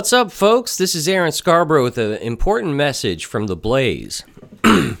 What's up, folks? This is Aaron Scarborough with an important message from The Blaze.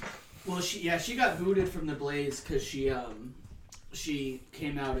 Well, she got booted from the Blaze because she she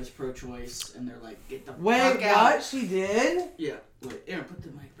came out as pro-choice, and they're like, "Get the Wait, fuck out!" what? She did? Yeah. Wait, Aaron, put the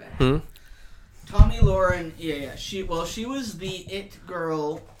mic back. Tommy Lauren. Yeah. She was the it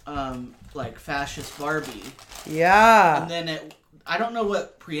girl, like fascist Barbie. Yeah. And then I don't know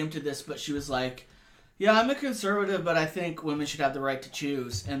what preempted this, but she was like, "Yeah, I'm a conservative, but I think women should have the right to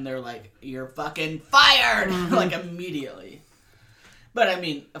choose." And they're like, "You're fucking fired!" Like, immediately. But, I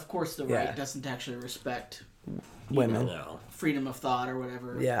mean, of course the right doesn't actually respect women. Freedom of thought or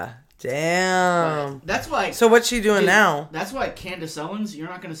whatever. Yeah. Damn. But that's why... So what's she doing now? That's why Candace Owens, you're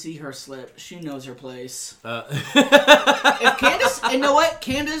not going to see her slip. She knows her place. If Candace... You know what?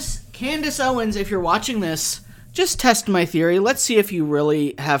 Candace Owens, if you're watching this, just test my theory. Let's see if you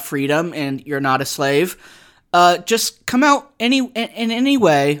really have freedom and you're not a slave. Just come out in any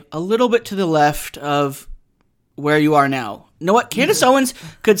way a little bit to the left of where you are now. You know what? Candace Owens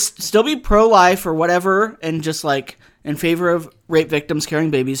could still be pro-life or whatever and just, like, in favor of rape victims carrying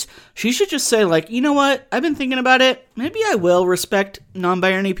babies. She should just say, like, you know what? I've been thinking about it. Maybe I will respect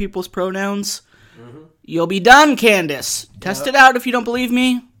non-binary people's pronouns. Mm-hmm. You'll be done, Candace. Test it out if you don't believe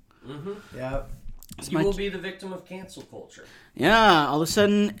me. Mm-hmm. Yep. You will be the victim of cancel culture. Yeah, all of a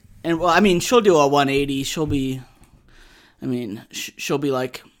sudden... And, well, I mean, she'll do a 180. She'll be... I mean, she'll be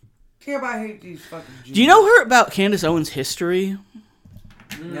like... I hate these fucking Jews. Do you know her about Candace Owens' history?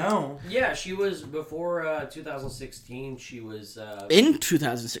 No. Yeah, she was before 2016. She was In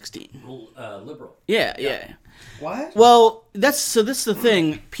 2016. Liberal. Yeah. What? Well, this is the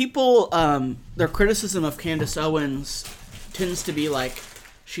thing. People, their criticism of Candace Owens tends to be like,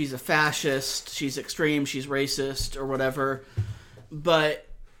 she's a fascist, she's extreme, she's racist, or whatever. But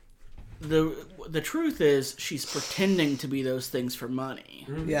the truth is, she's pretending to be those things for money.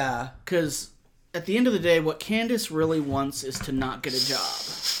 Yeah. Because at the end of the day, what Candace really wants is to not get a job.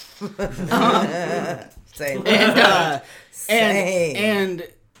 Same.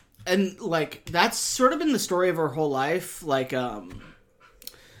 And like, that's sort of been the story of her whole life. Like,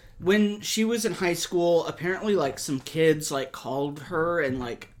 when she was in high school, apparently, like, some kids, like, called her and,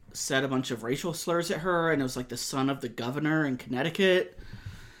 like, said a bunch of racial slurs at her, and it was, like, the son of the governor in Connecticut,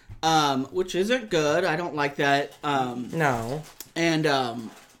 which isn't good. I don't like that. No. And,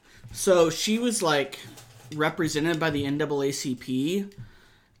 so she was, like, represented by the NAACP,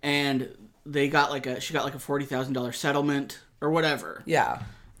 and she got, like, a $40,000 settlement, or whatever. Yeah.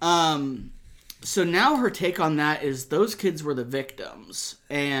 So now her take on that is those kids were the victims,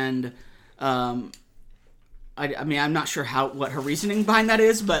 and I mean, I'm not sure what her reasoning behind that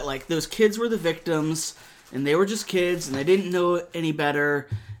is, but like, those kids were the victims, and they were just kids, and they didn't know any better.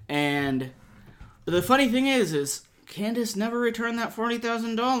 And the funny thing is Candace never returned that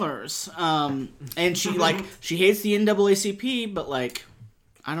 $40,000. And she hates the NAACP, but like,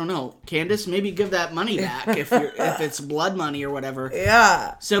 I don't know, Candace, maybe give that money back if it's blood money or whatever.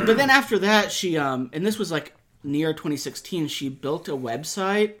 Yeah. So, but then after that, she and this was like near 2016. She built a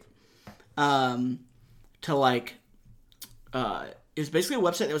website, to like, it was basically a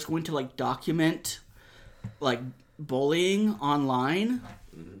website that was going to like document like bullying online.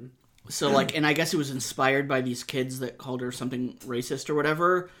 Mm-hmm. So like, and I guess it was inspired by these kids that called her something racist or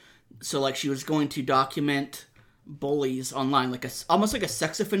whatever. So like, she was going to document bullies online, like almost like a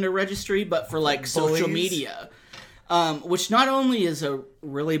sex offender registry, but for like social media, which not only is a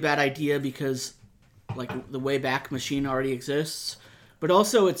really bad idea because like the Wayback Machine already exists, but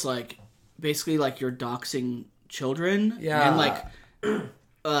also it's like basically like you're doxing children and like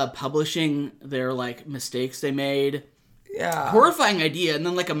publishing their like mistakes they made. Yeah. Horrifying idea. And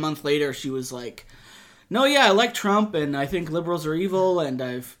then like a month later she was like, no, yeah, I like Trump, and I think liberals are evil, and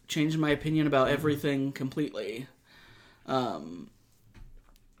I've changed my opinion about everything completely.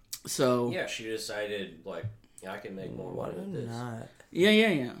 So... Yeah, she decided, like, I can make more money with this. Not.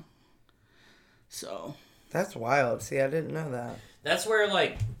 Yeah. So... That's wild. See, I didn't know that. That's where,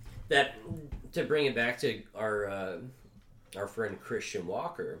 like, that... To bring it back to our friend Christian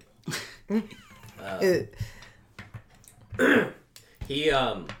Walker...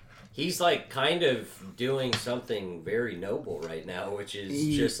 He's like kind of doing something very noble right now, which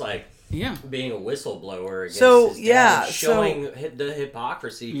is just like being a whistleblower against his dad and showing the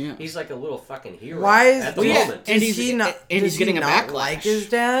hypocrisy. Yeah. He's like a little fucking hero. Why is at the moment? And he's getting a backlash. Like his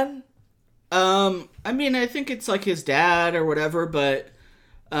dad? I mean, I think it's like his dad or whatever, but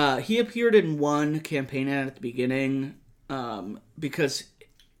he appeared in one campaign ad at the beginning because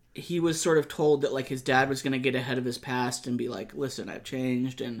he was sort of told that like his dad was going to get ahead of his past and be like, listen, I've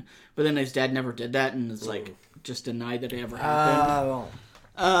changed, but then his dad never did that and is like just denied that it ever happened.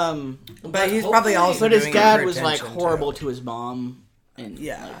 But he's probably also but his dad was like horrible to his mom, And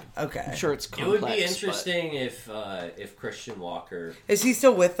Yeah. Okay. I'm sure it's It complex. would be interesting if Christian Walker. Is he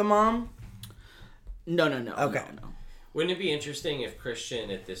still with the mom? No. Okay. No. Wouldn't it be interesting if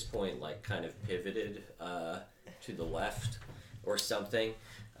Christian at this point like kind of pivoted to the left or something?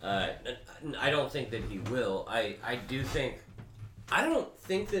 I don't think that he will. I don't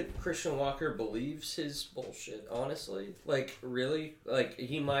think that Christian Walker believes his bullshit, honestly. Like, really? Like,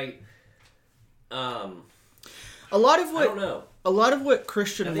 he might... A lot of what... I don't know. A lot of what I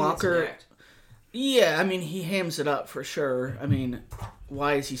Christian think it's an Walker... act. Yeah, I mean, he hams it up for sure. I mean,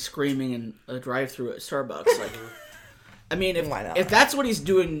 why is he screaming in a drive-thru at Starbucks? Like, I mean, Why not? if that's what he's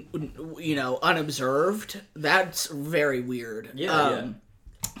doing, you know, unobserved, that's very weird. Yeah.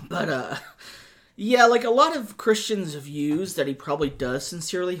 But, yeah, like, a lot of Christian's views that he probably does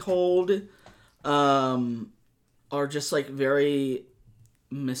sincerely hold, are just, like, very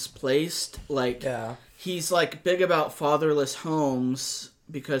misplaced. Like, Yeah. he's, like, big about fatherless homes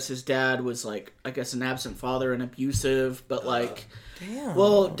because his dad was, like, I guess an absent father and abusive, but, like, Damn.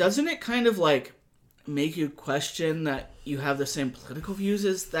 well, doesn't it kind of, like, make you question that you have the same political views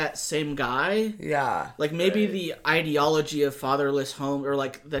as that same guy? Yeah. Like, maybe the ideology of fatherless home, or,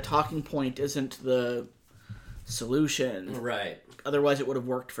 like, the talking point isn't the solution. Right. Otherwise, it would have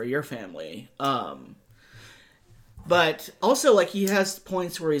worked for your family. But also, like, he has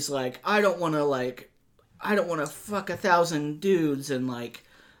points where he's like, I don't want to fuck 1,000 dudes, and, like,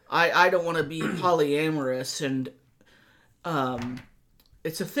 I don't want to be polyamorous, and,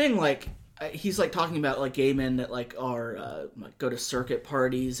 it's a thing, like, he's, like, talking about, like, gay men that, like, are, like, go to circuit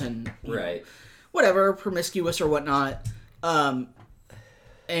parties and, you know, Right. whatever, promiscuous or whatnot.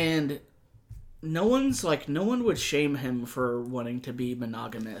 And no one would shame him for wanting to be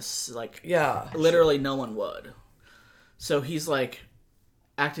monogamous. Like, Yeah. literally no one would. So he's, like,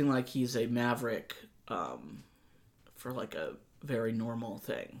 acting like he's a maverick, for, like, a very normal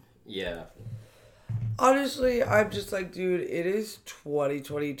thing. Yeah. Honestly, I'm just like, dude, it is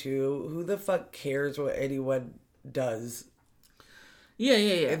 2022. Who the fuck cares what anyone does Yeah.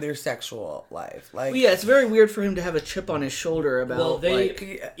 in their sexual life? Like, Well, yeah, it's very weird for him to have a chip on his shoulder about, Well, like,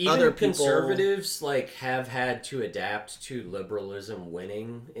 even other people... conservatives like have had to adapt to liberalism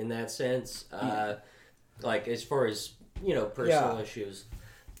winning in that sense. Like as far as, you know, personal issues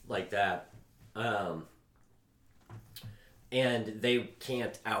like that. And they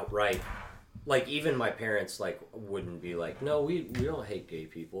can't outright, like, even my parents, like, wouldn't be like, no, we don't hate gay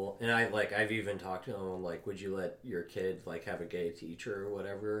people. And I've even talked to them, like, would you let your kid, like, have a gay teacher or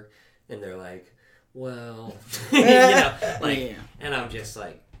whatever? And they're like, well, you know, like, Yeah. and I'm just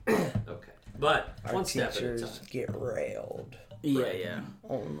like, okay. But our one step at a teachers time. get railed. Yeah.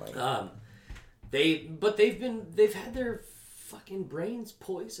 Only. They've had their fucking brains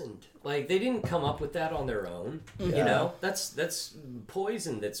poisoned. Like, they didn't come up with that on their own. You know, that's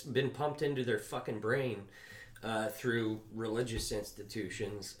poison that's been pumped into their fucking brain through religious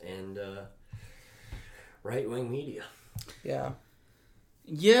institutions and right-wing media. Yeah.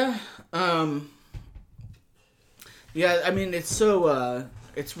 Yeah, yeah, I mean, it's so,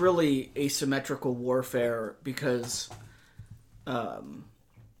 it's really asymmetrical warfare because, I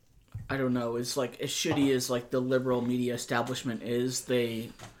don't know, it's like, as shitty as, like, the liberal media establishment is,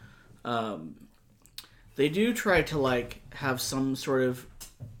 they do try to, like, have some sort of,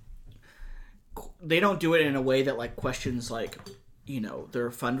 they don't do it in a way that, like, questions, like, you know, their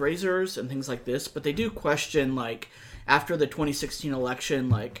fundraisers and things like this, but they do question, like, after the 2016 election,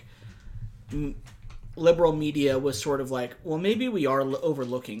 like, liberal media was sort of like, well, maybe we are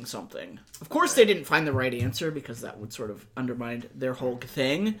overlooking something. Of course, they didn't find the right answer because that would sort of undermine their whole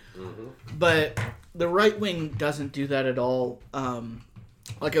thing. Mm-hmm. But the right wing doesn't do that at all.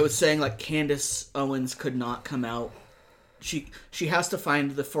 Like I was saying, like, Candace Owens could not come out. She has to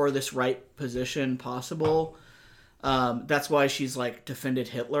find the furthest right position possible. That's why she's, like, defended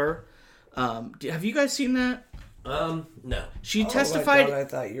Hitler. Have you guys seen that? No. She Oh testified. my God, I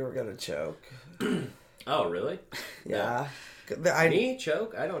thought you were gonna choke. Oh, really? Yeah. Me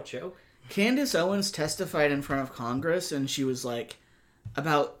choke? I don't choke. Candace Owens testified in front of Congress, and she was like,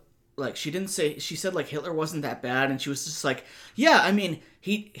 about, like, she said, like, Hitler wasn't that bad, and she was just like, yeah, I mean,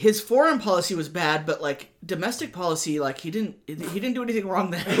 his foreign policy was bad, but, like, domestic policy, like, he didn't do anything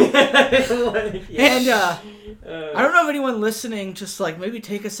wrong there. And, I don't know if anyone listening, just, like, maybe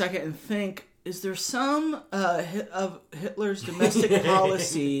take a second and think, is there some, of Hitler's domestic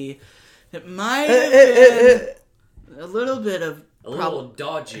policy that might have been a little bit of... A little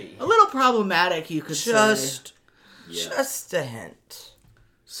dodgy. A little problematic, you could say. Just a hint.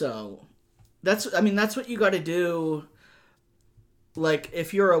 So, that's what you gotta do. Like,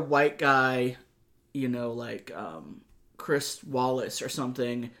 if you're a white guy, you know, like, Chris Wallace or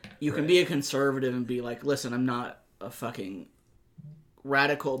something, you can be a conservative and be like, listen, I'm not a fucking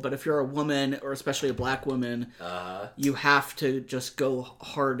radical, but if you're a woman, or especially a black woman, you have to just go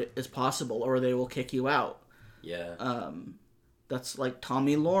hard as possible or they will kick you out. Yeah. That's like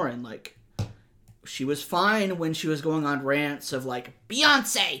Tommy Lauren. Like, she was fine when she was going on rants of like,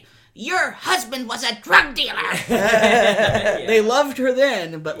 Beyonce, your husband was a drug dealer. Yeah. They loved her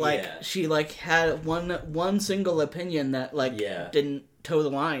then, but like she like had one single opinion that like didn't toe the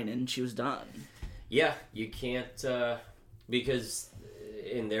line, and she was done. Yeah, you can't because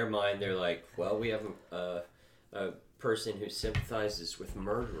in their mind they're like, well, we have a person who sympathizes with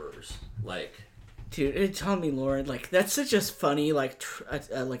murderers, like. Dude, Tommy Lauren, like, that's such a funny, like,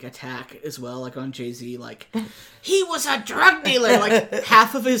 like, attack as well, like, on Jay-Z, like, he was a drug dealer, like,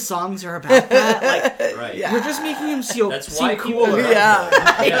 half of his songs are about that, like, right. We're just making him seem People cooler.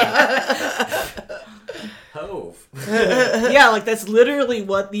 Hove. Yeah, like, that's literally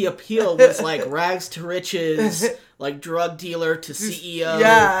what the appeal was, like, rags to riches, like, drug dealer to CEO.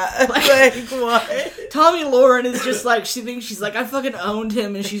 Yeah, like what? Tommy Lauren is just like, she thinks she's like, I fucking owned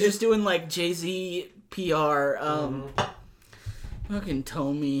him, and she's just doing like Jay-Z PR. Fucking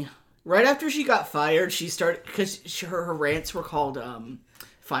Tommy. Right after she got fired, she started, because her rants were called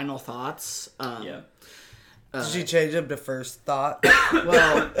Final Thoughts. Did she change them to First Thought?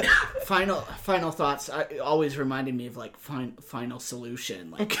 Well, Final Thoughts always reminded me of like Final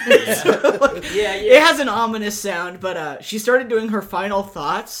Solution. Like, it has an ominous sound, but she started doing her final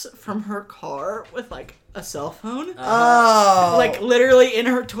thoughts from her car with like a cell phone. Oh, Like literally in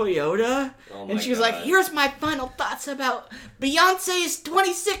her Toyota. Oh And she was like, here's my final thoughts about Beyonce's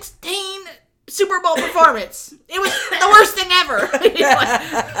 2016 Super Bowl performance. It was the worst thing ever.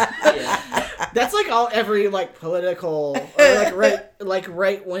 That's like every like political or like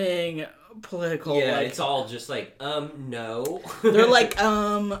right wing political. Yeah, like, it's all just like no. they're like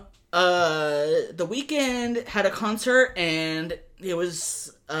The Weeknd had a concert and it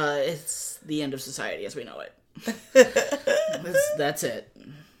was it's the end of society as we know it. That's it.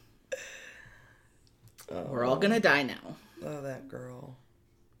 We're all gonna die now. Oh, that girl.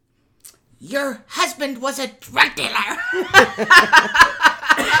 Your husband was a drug dealer.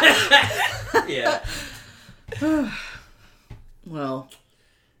 Yeah. Well,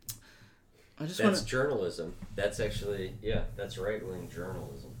 I just That's want journalism. That's actually, that's right-wing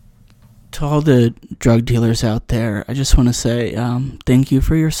journalism. to all the drug dealers out there, I just want to say thank you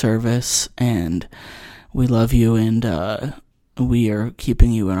for your service, and we love you, and we are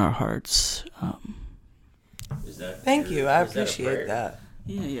keeping you in our hearts. Is that Thank you. I is that a appreciate prayer? that.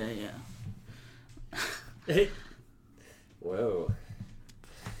 Yeah. Whoa.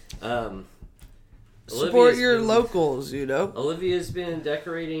 Support Olivia's your been- locals, you know. Olivia's been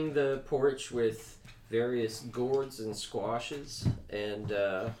decorating the porch with various gourds and squashes and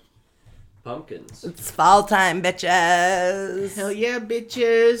pumpkins. It's fall time, bitches. Hell yeah,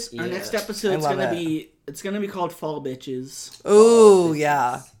 bitches! Our Yeah. next episode's I love gonna it. be called Fall Bitches. Ooh,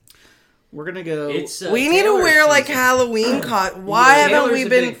 yeah. We're gonna go. It's We need to Taylor's wear like season. Halloween Why haven't Taylor's we a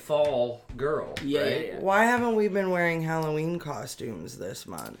been? big fall girl? Yeah, right? yeah. Why haven't we been wearing Halloween costumes this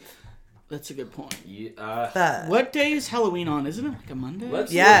month? That's a good point. That. What day is Halloween on? Isn't it like a Monday?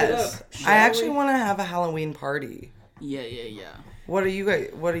 Let's Yes, look it up, shall I actually we? want to have a Halloween party. Yeah. What are you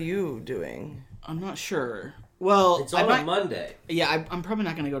guys? What are you doing? I'm not sure. Well, It's on a Monday. Yeah, I'm probably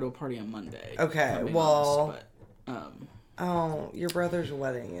not gonna go to a party on Monday. Okay, if I'm being well- honest, Oh, your brother's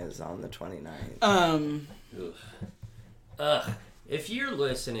wedding is on the 29th. Ugh. If you're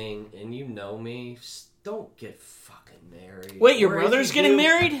listening and you know me, don't get fucking married. wait, your Or if brother's you getting do,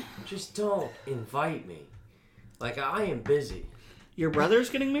 married? Just don't invite me. Like, I am busy. Your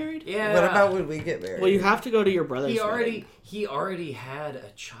brother's getting married? Yeah. What about when we get married? Well, you have to go to your brother's. He already had a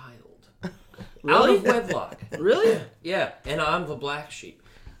child. Really? Out of wedlock. Really? Yeah, and I'm the black sheep.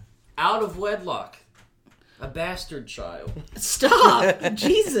 Out of wedlock. A bastard child. Stop!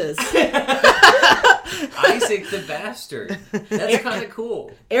 Jesus, Isaac the bastard. That's kind of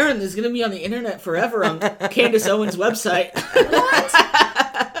cool. Aaron, this is gonna be on the internet forever on Candace Owens' website.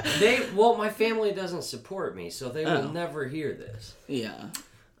 Well, my family doesn't support me, so they will never hear this. Yeah.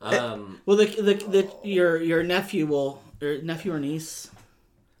 Um, Well, your nephew will, or nephew or niece.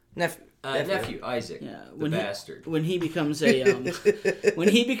 nephew Isaac, Yeah, the bastard. When he becomes a when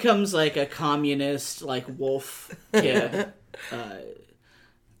he becomes like a communist like wolf kid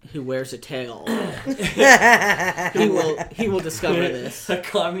who wears a tail, he will discover this. A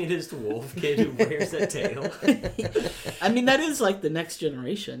communist wolf kid who wears a tail. I mean, that is like the next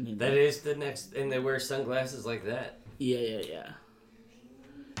generation. You know? That is the next, and they wear sunglasses like that. Yeah.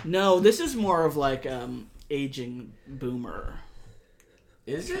 No, this is more of like aging boomer.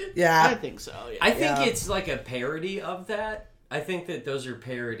 Is it? Yeah. I think so. Yeah. I think Yeah. it's like a parody of that. I think that those are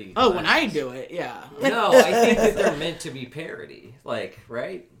parody. Oh, when I glasses. do it, yeah. No, I think that they're meant to be parody. Like,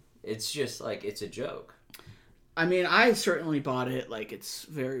 right? It's just like, it's a joke. I mean, I certainly bought it. Like, it's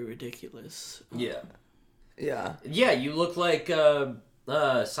very ridiculous. Yeah. Yeah. Yeah, you look like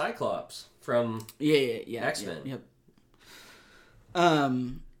Cyclops from Yeah. X-Men. Yep.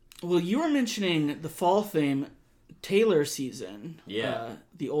 Well, you were mentioning the fall fame Taylor season. Yeah.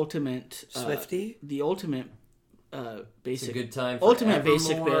 The ultimate Swiftie? The ultimate It's basic. a good time for Ultimate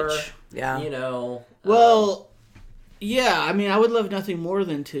basic Evermore, bitch. Yeah. You know. Well, yeah. I mean, I would love nothing more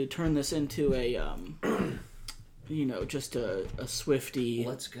than to turn this into a, just a Swiftie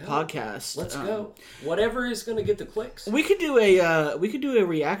Let's go. podcast. Let's go. Whatever is going to get the clicks. We could do a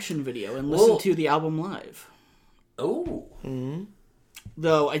reaction video and listen to the album live. Oh.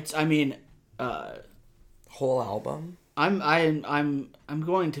 Though Whole album. I'm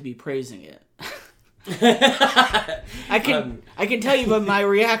going to be praising it. I can tell you, but my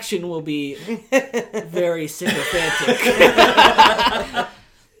reaction will be very sycophantic.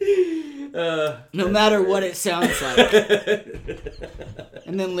 No matter what it sounds like.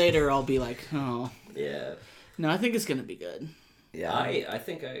 And then later I'll be like, oh. Yeah. No, I think it's going to be good. Yeah. I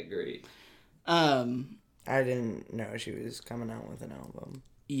think I agree. I didn't know she was coming out with an album.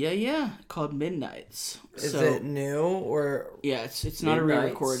 Yeah, called Midnights. Is it new or? Yeah, it's not a Midnights?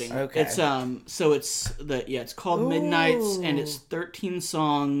 re-recording. Okay. It's it's called Midnights, and it's 13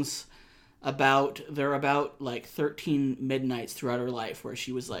 songs they're about like 13 midnights throughout her life where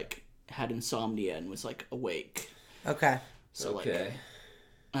she was like had insomnia and was like awake. Okay. So okay.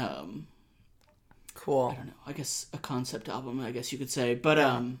 Cool. I don't know. I guess a concept album, I guess you could say. But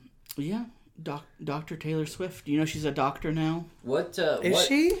yeah, Dr. Taylor Swift. You know she's a doctor now. What Is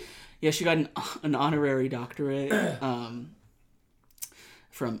she? Yeah, she got an honorary doctorate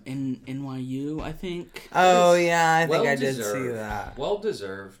from NYU, I think. Oh yeah, I think I did see Well-deserved. that. Well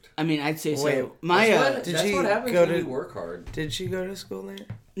deserved. I mean, I'd say Wait, so. My That's did what she happens go when to- you work hard. Did she go to school there?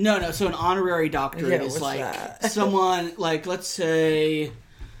 no. So an honorary doctorate Yeah, is what's like that? someone like, let's say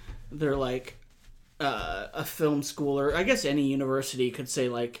they're like a film school, or I guess any university could say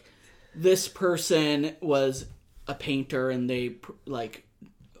like this person was a painter and they like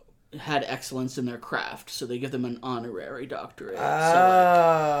had excellence in their craft, so they give them an honorary doctorate.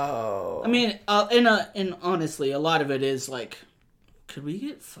 Oh. I mean, and honestly, a lot of it is like, could we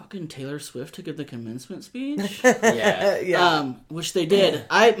get fucking Taylor Swift to give the commencement speech? Yeah. yeah. Which they did.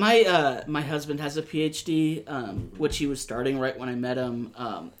 My husband has a PhD, which he was starting right when I met him,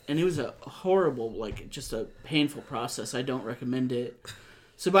 and it was a horrible, like, just a painful process. I don't recommend it.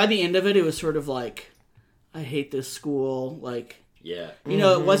 So by the end of it, it was sort of like, I hate this school, like. Yeah. You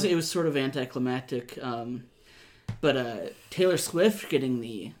know, it was sort of anticlimactic, but Taylor Swift getting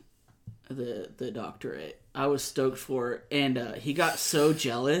the doctorate, I was stoked for, and he got so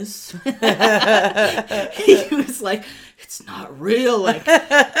jealous. He was like, "It's not real." Like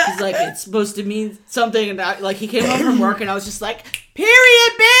he's like, "It's supposed to mean something." And like he came home from work, and I was just like,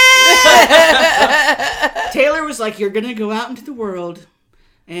 "Period, bitch." Taylor was like, "You're gonna go out into the world.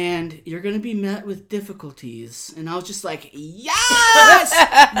 And you're going to be met with difficulties." And I was just like, yes!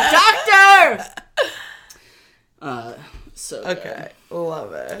 Doctor! So Okay.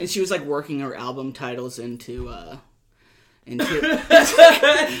 Love it. and she was like working her album titles into into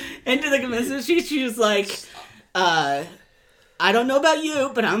the commencement sheet. She was like, I don't know about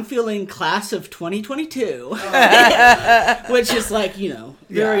you, but I'm feeling class of 2022. Which is like,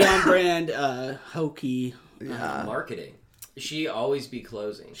 very on brand, hokey. Marketing. She always be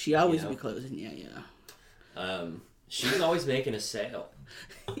closing. She always be closing, yeah. She's always making a sale.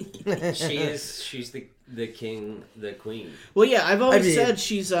 She's the king, the queen Well, yeah, I've always said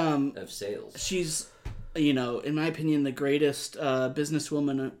she's of sales. she's in my opinion the greatest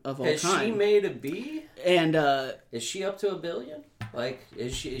businesswoman of all Has time. she made a B? And Is she up to $1 billion? Like,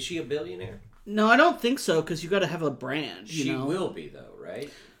 is she a billionaire? no, I don't think so, because you got to have a brand. She will be though, right?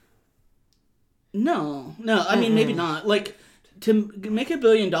 No, I mean maybe not. Like to make $1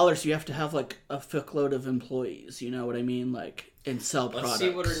 billion, you have to have like a fuckload of employees. You know what I mean? Like and sell products. Let's see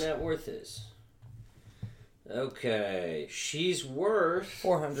what her net worth is. Okay, she's worth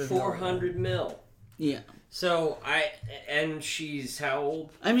 400 mil. Yeah, So and she's how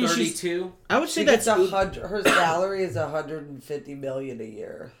old? I mean, 32. I would say She that's gets her salary is $150 million a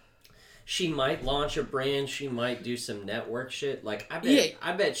year. She might launch a brand. She might do some network shit. Like I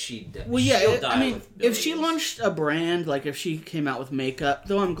bet she'd. Well, yeah. she'll die I mean, with if she billions. launched a brand, like if she came out with makeup,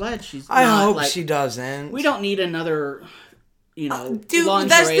 though, I'm glad she's. I not, hope like, she doesn't. We don't need another, Dude,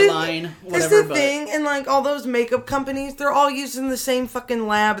 lingerie line, whatever. That's the thing, and like all those makeup companies, they're all using the same fucking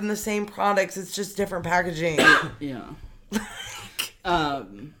lab and the same products. It's just different packaging. Yeah.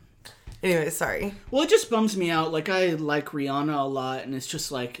 Anyway, sorry. Well, it just bums me out. Like, I like Rihanna a lot, and it's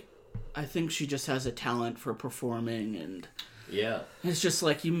just like, I think she just has a talent for performing, and Yeah. it's just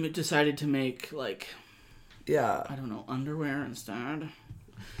like you decided to make, like, Yeah. I don't know, underwear instead.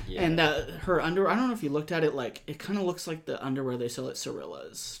 Yeah. And her underwear, I don't know if you looked at it, like, it kind of looks like the underwear they sell at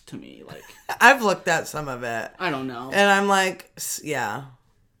Cirilla's to me. Like, I've looked at some of it. I don't know. And I'm like, yeah.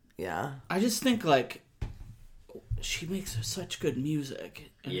 Yeah. I just think, like, she makes such good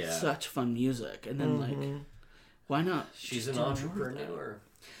music and Yeah. such fun music. And then, like, why not? She's just an do more of that? entrepreneur.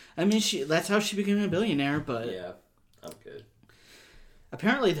 I mean, that's how she became a billionaire, but Yeah. I'm good.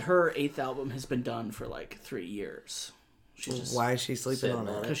 apparently her 8th album has been done for, like, 3 years. She's just, Why is she sleeping Sitting on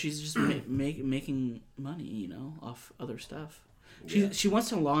on it? because she's just making money, off other stuff. Yeah. She wants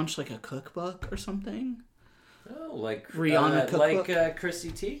to launch, like, a cookbook or something. Oh, like Rihanna cookbook? like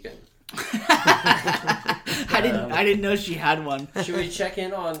Chrissy Teigen. I didn't know she had one. Should we check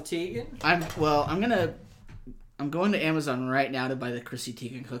in on Teigen? I'm going to Amazon right now to buy the Chrissy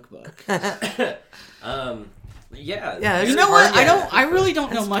Teigen cookbook. Yeah. Yeah, You know what? Target. I really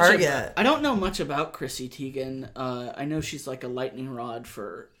don't know It's much. Target. I don't know much about Chrissy Teigen. I know she's like a lightning rod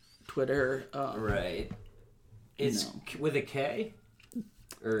for Twitter. Right. It's with a K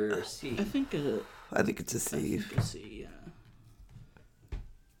or a C. I think I think it's a C. a C. Yeah.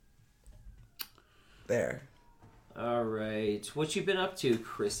 There. All right. What you been up to,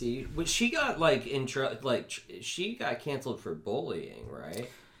 Chrissy? Well, she got she got canceled for bullying, right?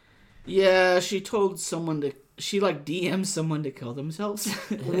 Yeah, she told someone to. She like DM'd someone to kill themselves.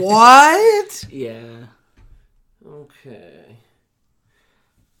 What? Yeah. Okay.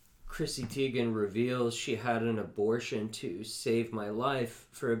 Chrissy Teigen reveals she had an abortion to save my life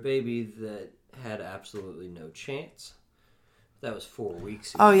for a baby that had absolutely no chance. That was 4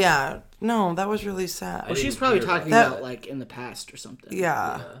 weeks ago. Oh, yeah. No, that was really sad. Well, she's didn't probably hear talking that. about like in the past or something.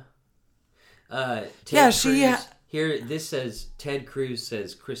 Yeah. Ted Yeah, she- Cruz, here, this says, Ted Cruz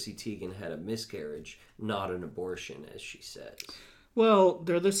says Chrissy Teigen had a miscarriage, not an abortion, as she says. Well,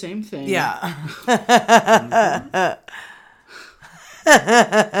 they're the same thing. Yeah.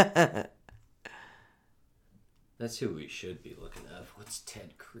 That's who we should be looking at. What's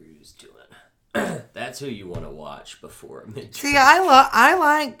Ted Cruz doing? That's who you want to watch before a midterm. See, I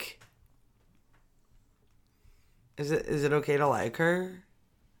like. Is it okay to like her?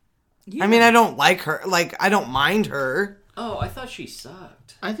 Yeah. I mean, I don't like her. Like, I don't mind her. Oh, I thought she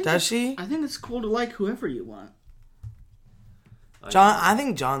sucked. I think Does she? I think it's cool to like whoever you want. I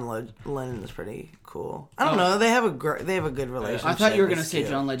think John Lennon is pretty cool. I don't know. They have a good relationship. I thought you were gonna It's say cute.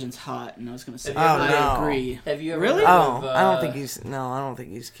 John Legend's hot, and I was gonna say Have you ever- I no. agree. Have you ever Really? heard Oh, of, I don't think he's. No, I don't think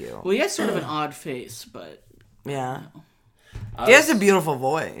he's cute. Well, he has sort of an odd face, but Yeah, I he has was- a beautiful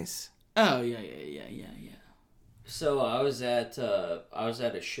voice. oh yeah. So I was at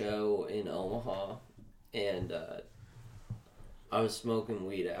a show in Omaha, and I was smoking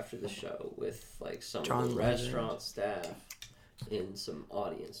weed after the show with like some John of the Legend. restaurant staff and some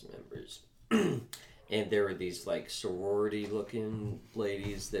audience members. And there were these like sorority looking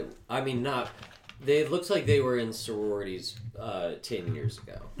ladies that they looked like they were in sororities 10 years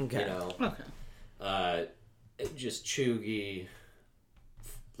ago. Okay. You know? Okay. Just chuggy,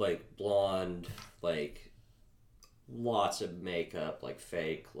 like blonde, like lots of makeup, like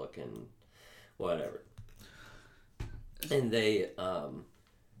fake looking, whatever. And they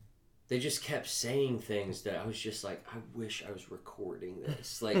just kept saying things that I was just like, I wish I was recording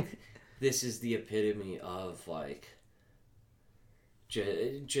this. Like, this is the epitome of like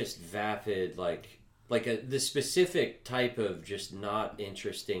just vapid, like the specific type of just not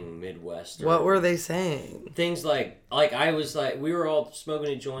interesting Midwestern. What were they saying? Things like I was like, we were all smoking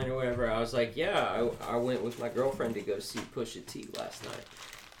a joint or whatever. I was like, yeah, I went with my girlfriend to go see Pusha T last night,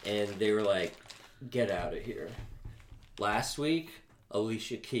 and they were like, get out of here. Last week,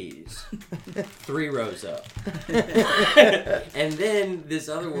 Alicia Keys, 3 rows up. And then this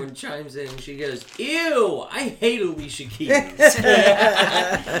other one chimes in and she goes, ew, I hate Alicia Keys.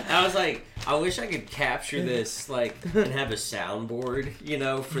 I was like, I wish I could capture this, like, and have a soundboard, you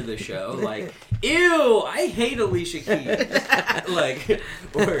know, for the show. Like, ew, I hate Alicia Keys. Like,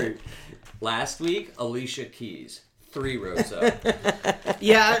 or last week, Alicia Keys, 3 rows up.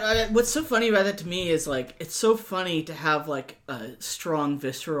 Yeah, what's so funny about that to me is, like, it's so funny to have, like, a strong,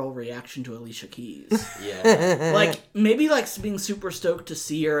 visceral reaction to Alicia Keys. Yeah. Like, maybe, like, being super stoked to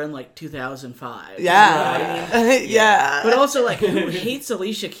see her in, like, 2005. Yeah. You know what I mean? Yeah. But also, like, who hates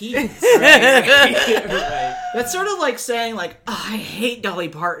Alicia Keys? Right. That's sort of like saying, like, oh, I hate Dolly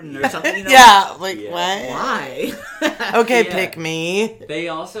Parton or something, you know? Yeah, like, Yeah. what? Why? Okay, Yeah. pick me. They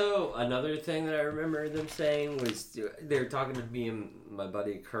also, another thing that I remember them saying was, they were talking to me and my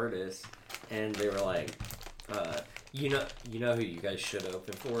buddy Curtis, and they were like, you know who you guys should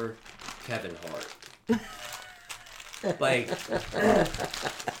open for? Kevin Hart. Like,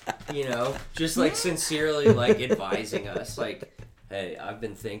 you know, just like sincerely like advising us, like, hey, I've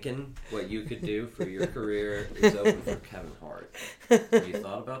been thinking what you could do for your career is open for Kevin Hart. Have you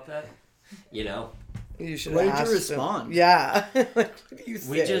thought about that? You know? You should What did ask you respond? Him. Yeah. Like, what do you say?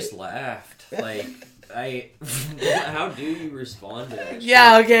 We just laughed. Like, how do you respond to that?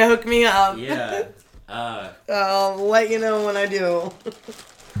 Yeah, okay, hook me up. Shit? Yeah. I'll let you know when I do.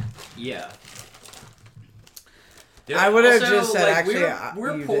 Yeah. I would've Also, just said, like, actually,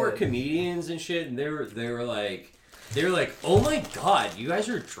 we're you poor did. comedians and shit, and they were like, oh my god, you guys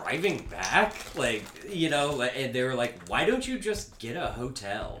are driving back, like, you know, and they were like, why don't you just get a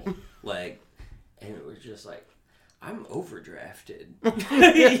hotel, like, and it was just like, I'm overdrafted,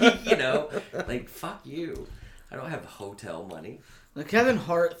 you know, like, fuck you, I don't have hotel money. The Kevin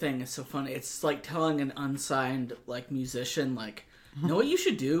Hart thing is so funny. It's like telling an unsigned, like, musician, like, you know what you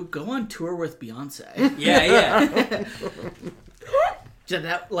should do? Go on tour with Beyonce. Yeah.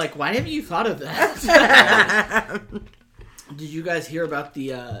 Like, why haven't you thought of that? Did you guys hear about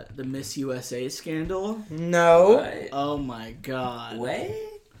the Miss USA scandal? No. What? Oh my god. What?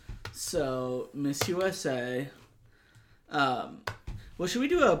 So, Miss USA. Well, should we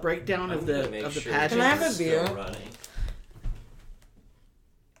do a breakdown of the pageant? Can I have a We're beer? still running.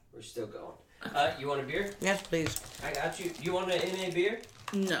 We're still going. You want a beer? Yes, please. I got you. You want an NA beer?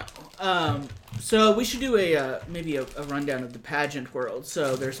 No. So we should do maybe a rundown of the pageant world.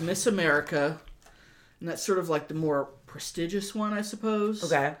 So there's Miss America, and that's sort of like the more prestigious one, I suppose.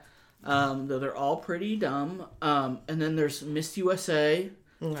 Okay. Though they're all pretty dumb. And then there's Miss USA,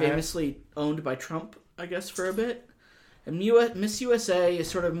 famously owned by Trump, I guess, for a bit. And Miss USA is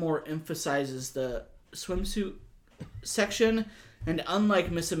sort of more emphasizes the swimsuit section, and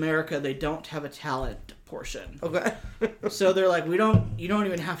unlike Miss America, they don't have a talent portion. Okay. So they're like, you don't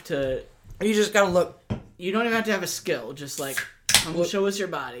even have to. You just gotta look. You don't even have to have a skill. Just like, come show us your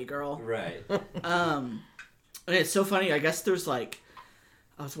body, girl. Right. And it's so funny. I guess there's like,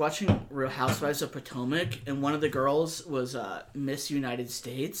 I was watching Real Housewives of Potomac, and one of the girls was Miss United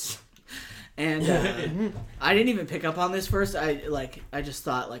States, and I didn't even pick up on this first. I just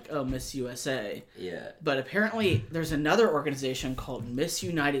thought like, oh, Miss USA. Yeah. But apparently, there's another organization called Miss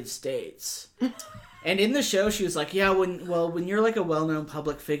United States. And in the show, she was like, yeah, when you're like a well-known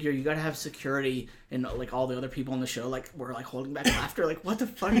public figure, you gotta have security, and like all the other people in the show, like, were like holding back laughter, like, what the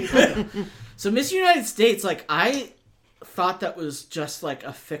fuck are you talking about? So Miss United States, like, I thought that was just like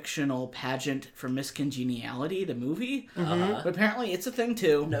a fictional pageant for Miss Congeniality, the movie. But apparently it's a thing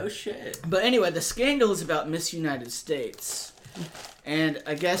too. No shit. But anyway, the scandal is about Miss United States. And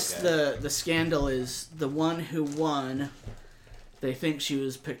I guess the scandal is the one who won, they think she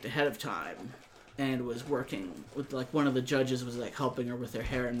was picked ahead of time and was working with, like, one of the judges was, like, helping her with her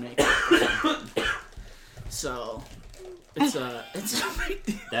hair and makeup. So, it's a big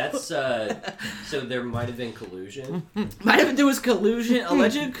deal. That's so there might have been collusion. Might have to do with collusion,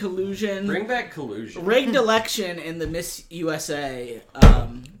 alleged collusion. Bring back collusion. Rigged election in the Miss USA.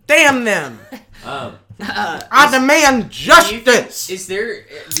 Damn them! Um, I demand justice!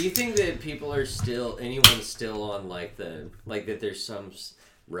 do you think that people are anyone's still on like that there's some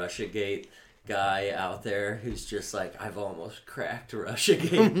Russiagate guy out there who's just like, I've almost cracked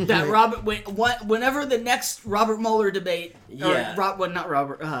Russiagate. That whenever the next Robert Mueller debate,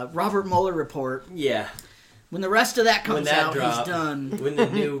 Robert Mueller report, Yeah. when the rest of that comes out, dropped, he's done. When the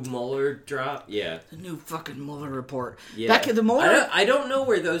new Mueller drop, yeah. The new fucking Mueller report. Yeah. The Mueller. I don't know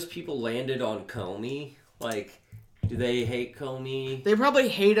where those people landed on Comey. Like, do they hate Comey? They probably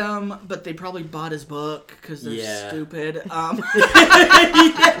hate him, but they probably bought his book because they're stupid.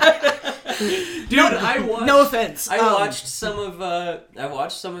 Dude, I watched. No offense. I watched some of that.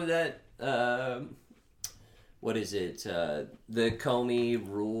 What is it? The Comey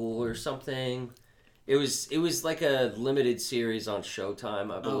Rule or something. It was like a limited series on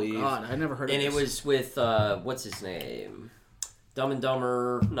Showtime, I believe. Oh God, I never heard of And this. it was with what's his name? Dumb and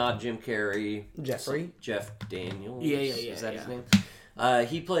Dumber, not Jim Carrey. Jeffrey? Jeff Daniels. Yeah. Is that his name?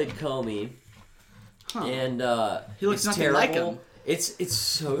 He played Comey. And He looks it's nothing terrible. like him. It's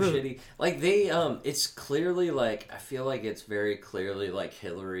so shitty. Like they it's clearly like I feel like it's very clearly like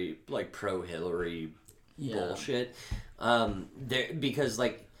Hillary, like pro Hillary bullshit. Because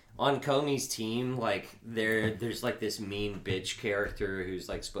like on Comey's team, like there's like this mean bitch character who's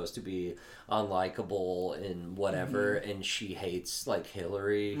like supposed to be unlikable and whatever, and she hates like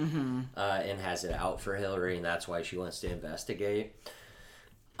Hillary and has it out for Hillary, and that's why she wants to investigate.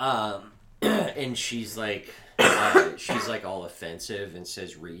 And she's like all offensive and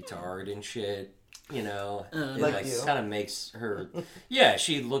says retard and shit, you know. It like kind of makes her. Yeah,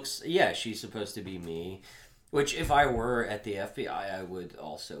 she's supposed to be me. Which, if I were at the FBI, I would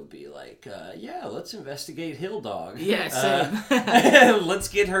also be like, yeah, let's investigate Hill Dog. Yeah, same. Let's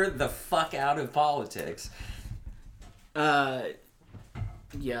get her the fuck out of politics. Yeah,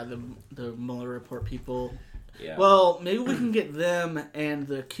 the Mueller report people. Yeah. Well, maybe we can get them and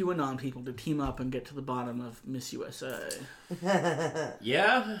the QAnon people to team up and get to the bottom of Miss USA.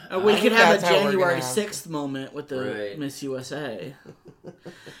 Yeah. We could have a that's how we're January gonna have 6th moment with the Right. Miss USA.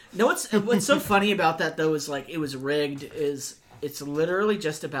 No, what's so funny about that though is like it was rigged. Is it's literally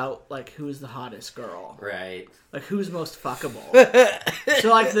just about like who's the hottest girl, Right. like who's most fuckable. So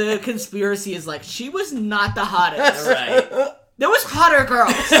like the conspiracy is like she was not the hottest. Right. There was hotter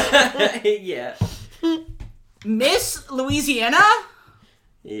girls. Yeah. Miss Louisiana.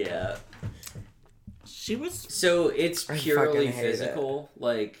 Yeah. She was. So it's I purely fucking hate physical,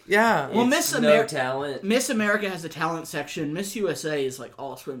 like Yeah. Well, it's Miss no talent. Miss America has a talent section. Miss USA is like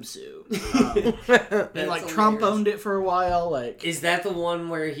all swimsuit. And like Trump hilarious. owned it for a while. Like Is that the one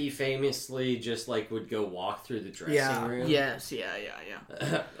where he famously just like would go walk through the dressing room? yes,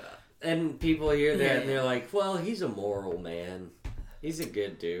 yeah. And people hear that Yeah. and they're like, "Well, he's a moral man. He's a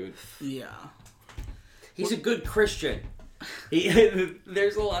good dude. Yeah. He's a good Christian."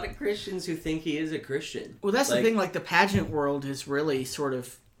 There's a lot of Christians who think he is a Christian. Well, that's the thing. Like the pageant world is really sort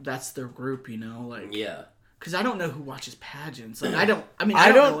of that's their group, you know. Like Yeah. because I don't know who watches pageants. Like I don't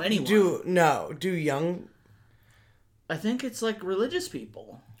know anyone. Do young? I think it's like religious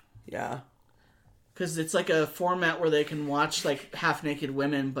people. Yeah. Because it's like a format where they can watch like half naked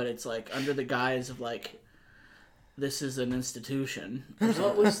women, but it's like under the guise of like this is an institution.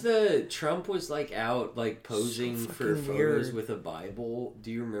 What was Trump was like out like posing for fucking photos weird. with a Bible.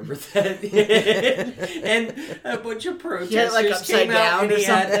 Do you remember that? And a bunch of protesters Yeah, like upside came out down and or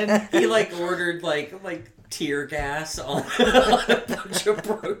something. he like ordered like tear gas on a bunch of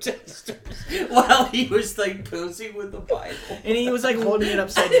protesters while he was like posing with the Bible. And he was like holding it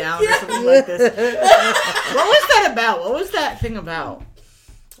upside down or something like this. What was that about? What was that thing about?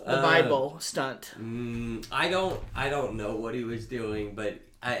 The Bible stunt. I don't know what he was doing, but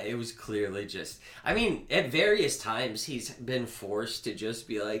it was clearly just. I mean, at various times he's been forced to just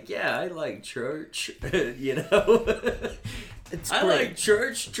be like, "Yeah, I like church," you know. I like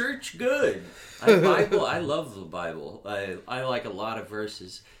church. Church good. Bible. I love the Bible. I like a lot of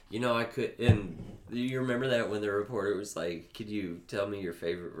verses. You know, I could. And you remember that when the reporter was like, "Could you tell me your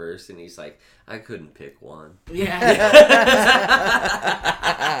favorite verse?" And he's like, "I couldn't pick one." Yeah.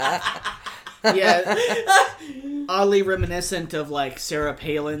 Yeah. Oddly reminiscent of like Sarah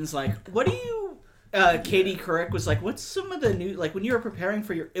Palin's like, what do you Katie Couric was like, what's some of the new like when you were preparing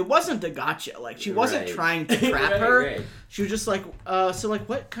for your it wasn't a gotcha. Like she wasn't Right. trying to trap her. Right. She was just like, so like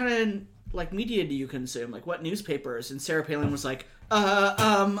what kind of like media do you consume? Like what newspapers? And Sarah Palin was like, all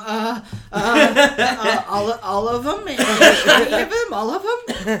of them, any of them, all of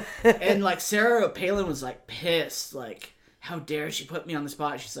them. And like Sarah Palin was like pissed, like how dare she put me on the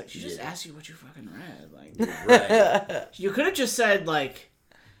spot? She's like, she just asked you what you fucking read. Like, Right. you could have just said like,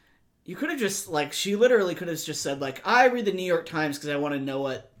 she literally could have just said like, I read the New York Times because I want to know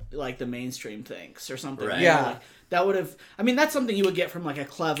what like the mainstream thinks or something. Right. You know, Yeah. like, that would have. I mean, that's something you would get from like a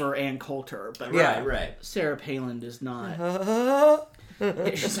clever Ann Coulter, but Right. Sarah Palin does not.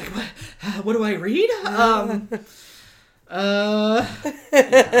 She's like, what do I read?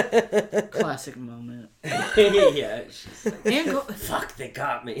 Classic moment. Yeah. She's like, Ann fuck, they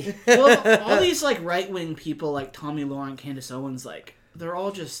got me. Well, all these like right wing people like Tommy Law, Candace Owens, like they're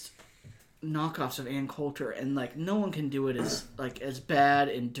all just knockoffs of Ann Coulter, and like no one can do it as bad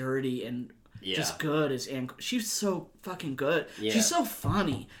and dirty and just good as Ann. She's so fucking good. Yeah. She's so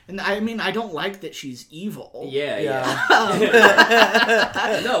funny, and I mean I don't like that she's evil. Yeah.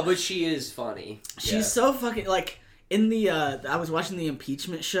 No, but she is funny. She's so fucking like in the. I was watching the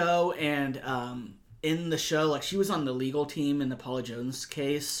impeachment show, and in the show, like she was on the legal team in the Paula Jones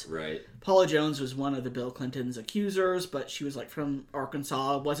case. Right. Paula Jones was one of the Bill Clinton's accusers, but she was like from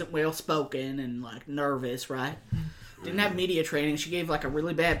Arkansas, wasn't well spoken and like nervous, right? didn't have media training. She gave like a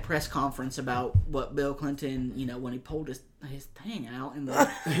really bad press conference about what Bill Clinton, when he pulled his thing out in the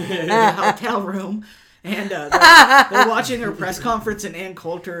hotel room. And they're watching her press conference, and Ann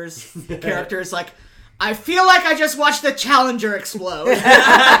Coulter's character is like, I feel like I just watched the Challenger explode.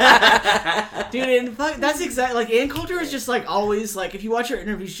 Dude, and that's exactly, like, Ann Coulter is just, like, always, like, if you watch her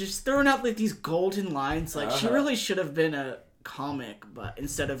interviews, she's just throwing out, like, these golden lines. Like, she really should have been a comic, but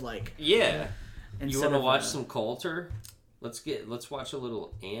instead of, like... Yeah. You want to watch some Coulter? Let's watch a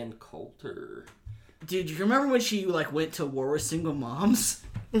little Ann Coulter. Dude, you remember when she, like, went to war with single moms?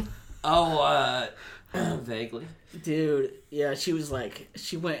 Vaguely. Dude, yeah, she was, like,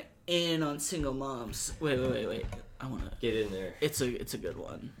 she went in on single moms. Wait. I want to get in there. It's a good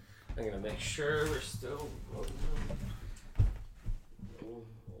one. I'm gonna make sure we're still rolling.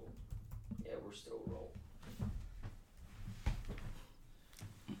 Yeah, we're still rolling.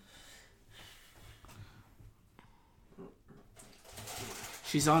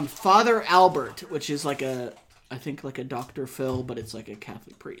 She's on Father Albert, which is like I think like a Dr. Phil, but it's like a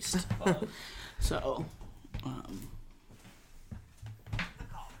Catholic priest. So,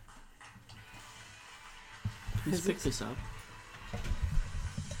 let's pick this up.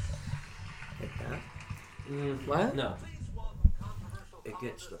 Like that? What? No. It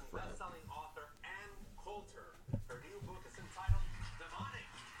gets the front. Best-selling author Ann Coulter. Her new book is entitled Demonic.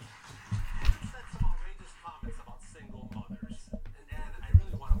 Ann said some outrageous comments about single mothers. And Ann, I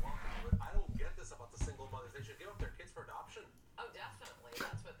really want to welcome you, but I don't get this about the single mothers. They should give up their kids for adoption. Oh, definitely.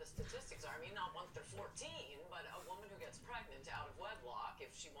 That's what the statistics are. I mean, not once they're 14, but a woman who gets pregnant out of wedlock,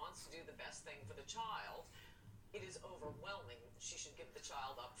 if she wants to do the best thing for the child, it is overwhelming. She should give the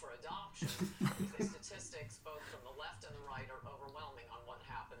child up for adoption. The statistics, both from the left and the right, are overwhelming on what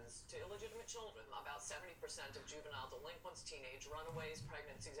happens to illegitimate children. About 70% of juvenile delinquents, teenage runaways,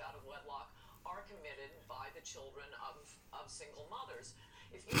 pregnancies out of wedlock are committed by the children of single mothers.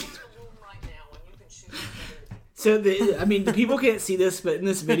 If you're in the womb right now and you can choose whether to be... So, people can't see this, but in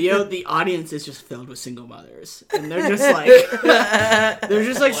this video, the audience is just filled with single mothers. And they're just like,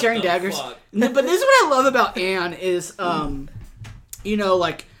 staring daggers. Fuck? But this is what I love about Anne is,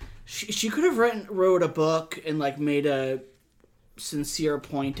 like, she could have wrote a book and, like, made a sincere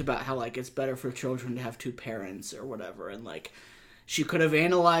point about how, like, it's better for children to have two parents or whatever. And, like, she could have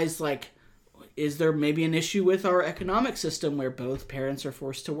analyzed, like, is there maybe an issue with our economic system where both parents are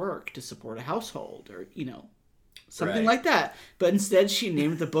forced to work to support a household or, something like that. But instead she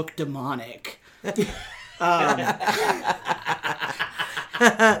named the book Demonic.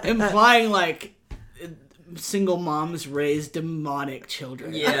 Implying, like, single moms raise demonic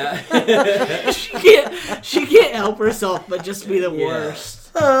children. Yeah. she can't help herself but just be the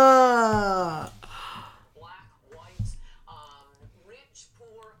worst. Black, white, rich,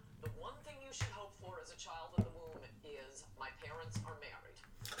 poor. The one thing you should hope for as a child in the womb is my parents are married.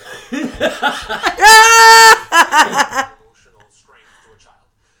 Emotional strength to a child.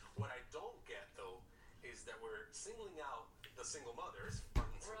 What I don't get, though, is that we're singling out the single mothers. Right.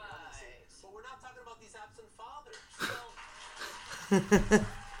 But we're not talking about these absent fathers. Well, Where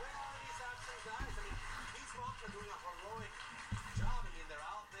are these absent guys? I mean, these moms are doing a heroic job. I mean, they're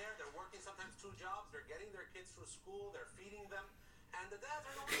out there, they're working sometimes 2 jobs, they're getting their kids through school, they're feeding them, and the dads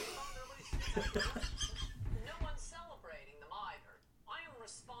are nobody around, everybody's no one's celebrating them either. I am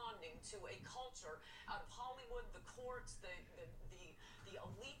responding to a culture out of Hollywood, the courts, the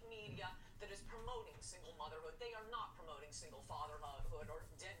elite media that is promoting single motherhood. They are not promoting single fatherhood or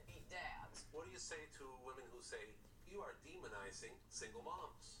deadbeat dads. What do you say to women who say, you are demonizing single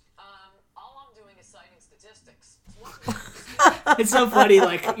moms? All I'm doing is citing statistics. It's so funny,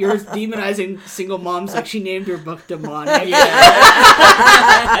 like, you're demonizing single moms like she named her book Demonic.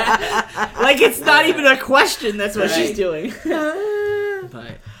 Like, it's not even a question, that's what she's doing.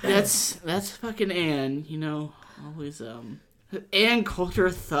 But that's fucking Anne, always, Ann Coulter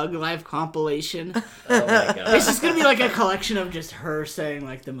Thug Life compilation. Oh my god. It's just gonna be like a collection of just her saying,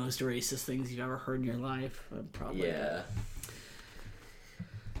 like, the most racist things you've ever heard in your life. Probably. Yeah.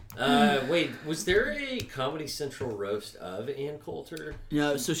 Wait, was there a Comedy Central roast of Ann Coulter?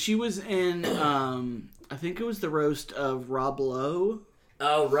 No, so she was in, I think it was the roast of Rob Lowe.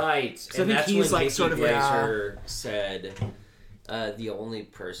 Oh, right. I And think that's he's, when like, Mickey sort of, Glaser said, the only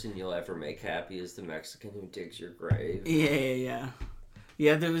person you'll ever make happy is the Mexican who digs your grave. Yeah.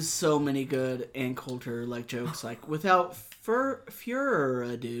 Yeah, there was so many good Ann Coulter, like, jokes, like, without further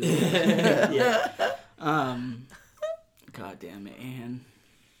ado. Yeah. God damn it, Ann.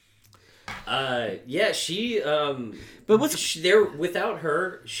 Yeah, she, But what's... without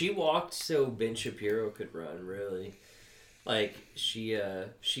her, she walked so Ben Shapiro could run, really. Like,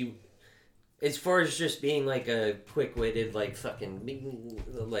 as far as just being like a quick-witted, like fucking,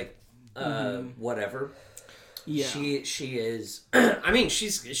 like, whatever. Yeah. She is. I mean,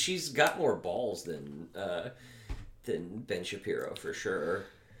 she's got more balls than Ben Shapiro for sure.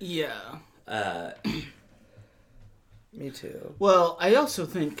 Yeah. Me too. Well, I also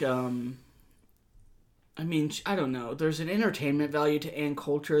think, I mean, I don't know. There's an entertainment value to Ann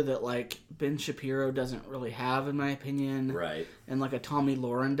Coulter that, like, Ben Shapiro doesn't really have, in my opinion. Right. And, like, a Tommy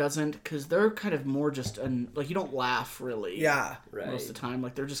Lauren doesn't, because they're kind of more just, like, you don't laugh, really. Yeah. Right. Most of the time.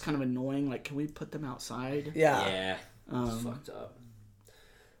 Like, they're just kind of annoying. Like, can we put them outside? Yeah. Yeah. It's fucked up.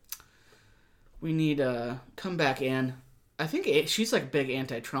 We need come back, Ann. I think she's, like, big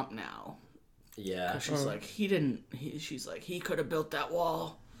anti-Trump now. Yeah. She's like, she's like, he could have built that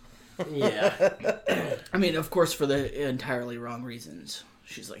wall. Yeah. I mean, of course, for the entirely wrong reasons.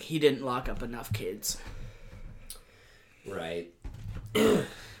 She's like, he didn't lock up enough kids. Right.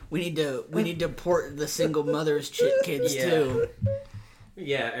 We need to port the single mothers kids too.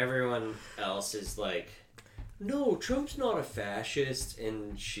 Yeah, everyone else is like, no, Trump's not a fascist,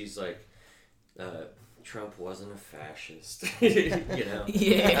 and she's like, Trump wasn't a fascist. You know?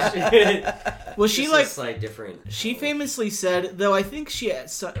 Yeah. Well, she just like a slight different. she famously said, though I think she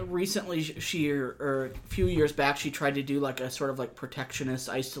had recently or a few years back she tried to do like a sort of like protectionist,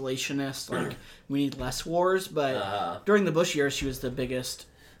 isolationist, like we need less wars. But during the Bush years, she was the biggest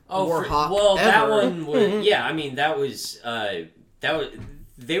war hawk well, ever. that one was yeah. I mean, that was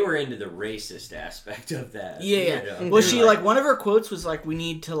they were into the racist aspect of that. Yeah. You know? Well, she like one of her quotes was like, "We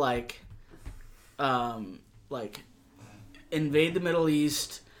need to like invade the Middle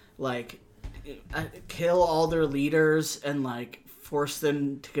East, like kill all their leaders, and like force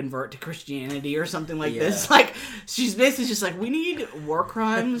them to convert to Christianity or something like this." Like she's basically just like, we need war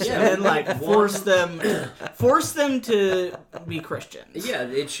crimes and like force them to be Christians. Yeah,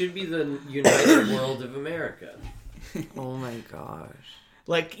 it should be the United World of America. Oh my gosh.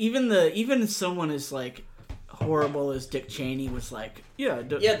 Like even someone as like horrible as Dick Cheney was like,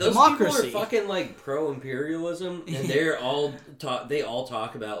 those democracy. people are fucking like pro-imperialism, and they all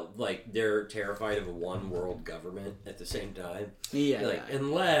talk about like they're terrified of a one world government at the same time. Yeah, like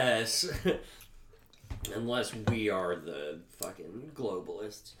unless we are the fucking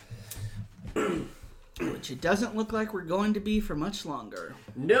globalists. which it doesn't look like we're going to be for much longer.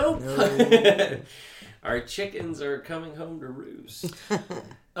 Nope. Our chickens are coming home to roost.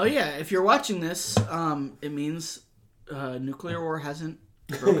 Oh yeah, if you're watching this, it means nuclear war hasn't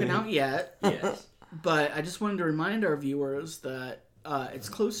broken out yet. Yes. But I just wanted to remind our viewers that it's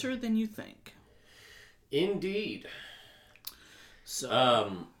closer than you think. Indeed.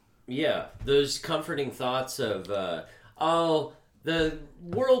 So, yeah, those comforting thoughts of, the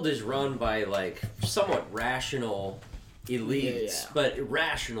world is run by, like, somewhat rational elites, but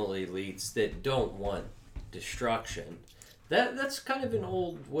irrational elites that don't want destruction. That's kind of an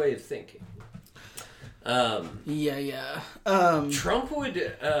old way of thinking. Trump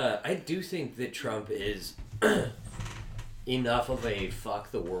would, I do think that Trump is enough of a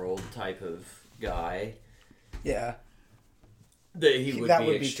fuck the world type of guy. Yeah. That he would That be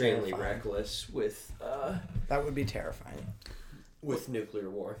would be extremely terrifying. reckless with, That would be terrifying. with nuclear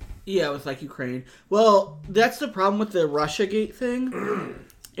war. yeah, with like Ukraine. Well, that's the problem with the Russiagate thing,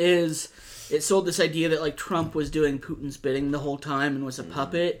 is it sold this idea that like Trump was doing Putin's bidding the whole time and was a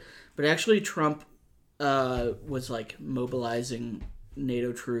puppet, but actually Trump was like mobilizing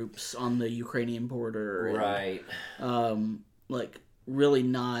NATO troops on the Ukrainian border, and, Right. like really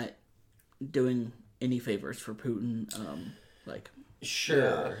not doing any favors for Putin.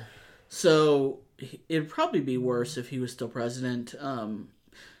 Sure. So it'd probably be worse if he was still president. I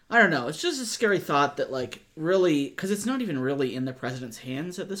don't know. It's just a scary thought that, like, really, because it's not even really in the president's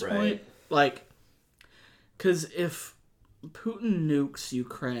hands at this point. Like, because if Putin nukes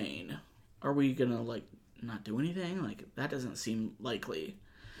Ukraine, are we gonna like not do anything? Like, that doesn't seem likely.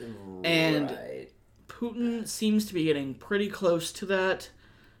 And Putin seems to be getting pretty close to that,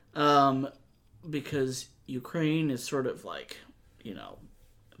 because Ukraine is sort of like,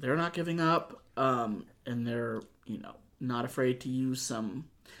 they're not giving up, and they're, not afraid to use some,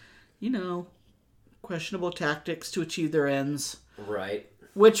 questionable tactics to achieve their ends. Right.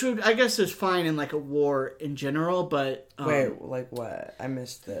 Which would, I guess, is fine in like a war in general, but Wait, like what? I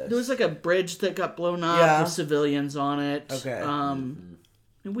missed this. there was like a bridge that got blown up with civilians on it. Okay. And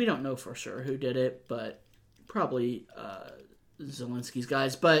we don't know for sure who did it, but probably Zelensky's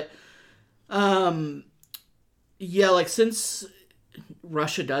guys. But like since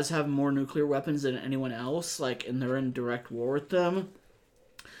Russia does have more nuclear weapons than anyone else, like, and they're in direct war with them,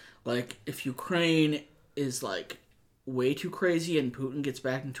 like if Ukraine is like way too crazy and Putin gets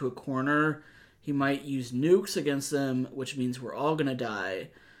back into a corner, he might use nukes against them, which means we're all gonna die.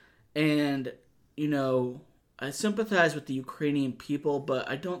 And, you know, I sympathize with the Ukrainian people, but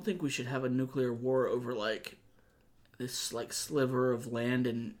I don't think we should have a nuclear war over, like, this, like, sliver of land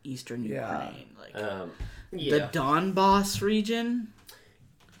in eastern Ukraine. Like, the Donbass region.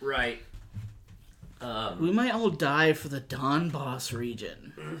 Right. We might all die for the Donbass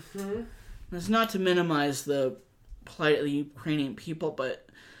region. Mm-hmm. That's not to minimize the plight of the Ukrainian people, but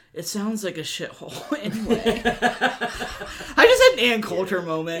it sounds like a shithole anyway. I just had an Ann Coulter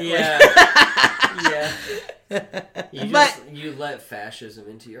moment. Yeah. Yeah. You let fascism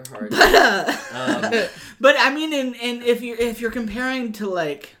into your heart. But I mean, and if you're comparing to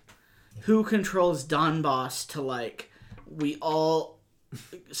like who controls Donbass to like we all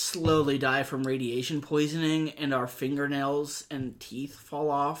slowly die from radiation poisoning and our fingernails and teeth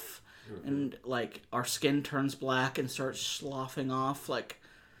fall off and like our skin turns black and starts sloughing off, like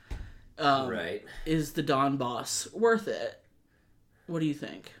right. Is the Donbass worth it? What do you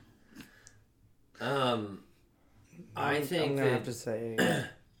think? I think I'm gonna have to say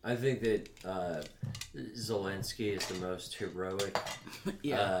I think that Zelensky is the most heroic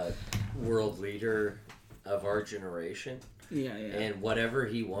world leader of our generation. Yeah. And whatever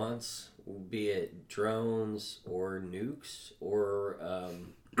he wants, be it drones or nukes or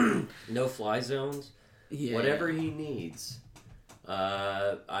no-fly zones, whatever he needs,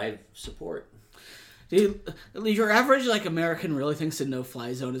 I support. Dude, your average like American really thinks a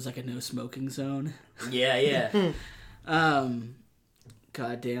no-fly zone is like a no-smoking zone. Yeah.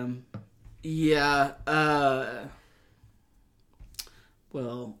 Goddamn. Yeah.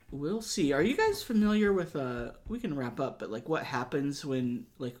 Well, we'll see. Are you guys familiar with we can wrap up, but like what happens when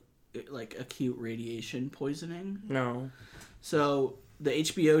like acute radiation poisoning? no. So the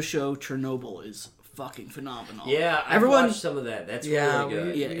HBO show Chernobyl is fucking phenomenal. Yeah, I've watched some of that. That's really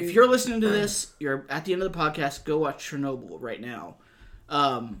good. If you're listening to this, you're at the end of the podcast, go watch Chernobyl right now.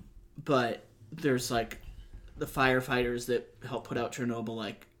 But there's like the firefighters that helped put out Chernobyl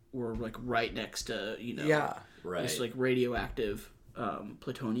like were like right next to, you know, this like radioactive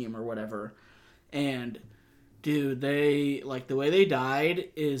plutonium or whatever. And dude, they like the way they died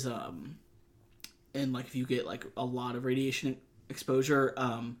is and like if you get like a lot of radiation exposure,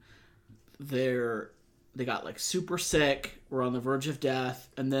 they got like super sick, were on the verge of death,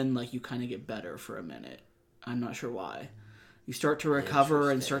 and then like you kind of get better for a minute. I'm not sure why. You start to recover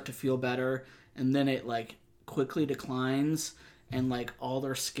and start to feel better, and then it like quickly declines, and like all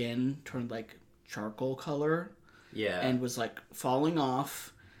their skin turned like charcoal color. Yeah. And was like falling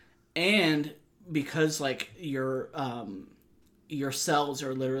off. And because like your cells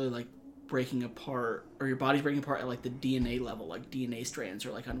are literally like breaking apart, or your body's breaking apart at like the DNA level, like DNA strands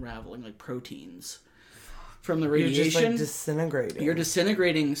are like unraveling like proteins from the radiation. You're just like disintegrating. You're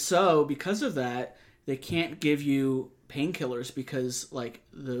disintegrating. So because of that, they can't give you painkillers because like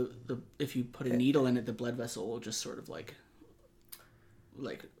the if you put a needle in it, the blood vessel will just sort of like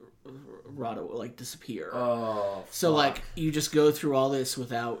rot, like disappear. Oh, so fuck. like you just go through all this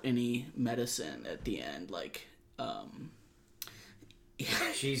without any medicine at the end, like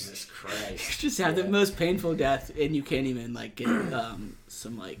Jesus Christ. You just have the most painful death, and you can't even like get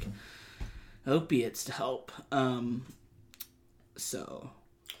some like opiates to help. So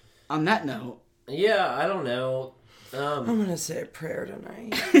on that note, yeah, I don't know. I'm gonna say a prayer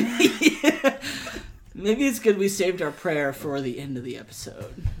tonight. Maybe it's good we saved our prayer for the end of the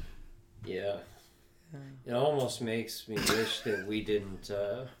episode. Yeah. It almost makes me wish that we didn't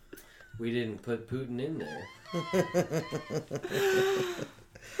put Putin in there.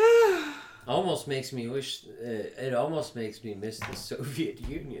 Almost makes me wish. It almost makes me miss the Soviet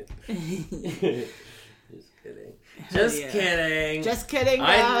Union. Just kidding. Just kidding,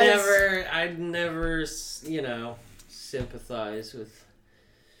 guys. I'd never, sympathize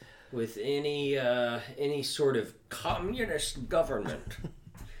with any sort of communist government.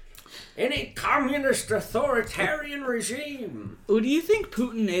 Any communist authoritarian regime. Well, do you think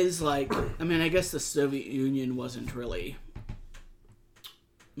Putin is like... I mean, I guess the Soviet Union wasn't really...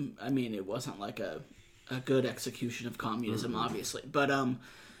 I mean, it wasn't like a good execution of communism, obviously. But,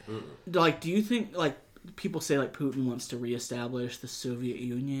 like, do you think, like, people say, like, Putin wants to reestablish the Soviet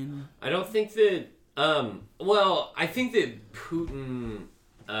Union? I don't think that... well, I think that Putin...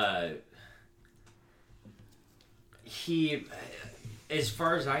 he... As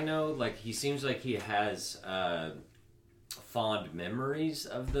far as I know, like, he seems like he has fond memories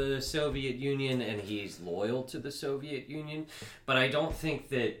of the Soviet Union, and he's loyal to the Soviet Union. But I don't think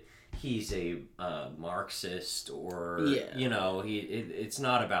that he's a Marxist or Yeah. you know it's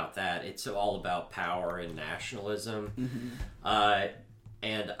not about that. It's all about power and nationalism.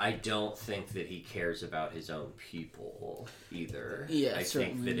 And I don't think that he cares about his own people either. Yeah, I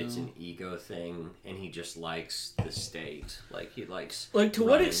think that certainly it's no. an ego thing, and he just likes the state. Like he likes Like, to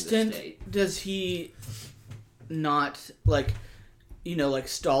what running the extent state. does he not, like, you know, like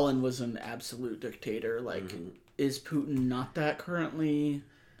Stalin was an absolute dictator. Like, is Putin not that currently?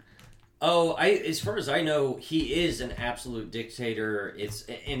 Oh, as far as I know, he is an absolute dictator. It's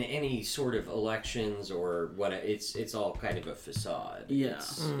in any sort of elections or what. It's all kind of a facade. Yeah.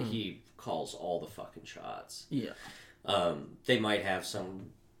 He calls all the fucking shots. Yeah. They might have some,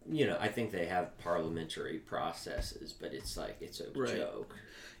 you know. I think they have parliamentary processes, but it's like it's a Right. joke.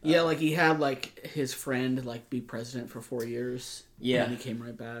 Yeah, like he had like his friend like be president for 4 years. Yeah. And he came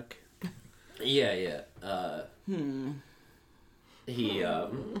right back. Yeah.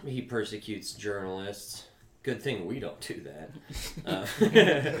 He persecutes journalists. Good thing we don't do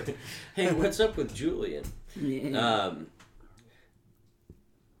that. Hey, what's up with Julian? Yeah.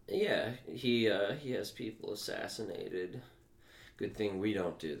 Yeah, he has people assassinated. Good thing we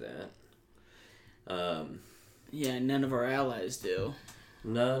don't do that. Yeah, none of our allies do.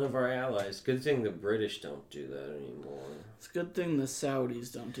 None of our allies. Good thing the British don't do that anymore. It's a good thing the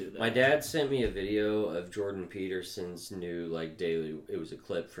Saudis don't do that. My dad sent me a video of Jordan Peterson's new daily. It was a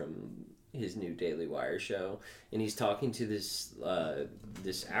clip from his new Daily Wire show, and he's talking to this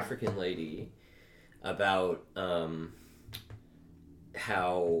this African lady about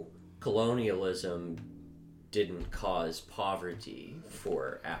how colonialism didn't cause poverty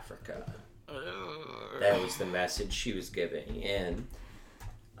for Africa. That was the message she was giving, and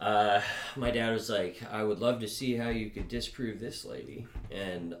my dad was like, I would love to see how you could disprove this lady.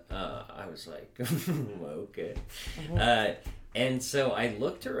 And I was like, okay. And so I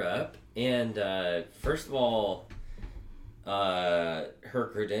looked her up, and first of all,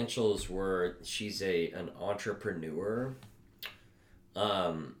 her credentials were she's an entrepreneur.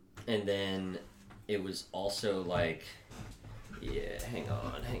 And then it was also like, yeah, hang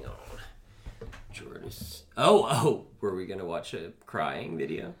on. Jordan's. Oh, were we gonna watch a crying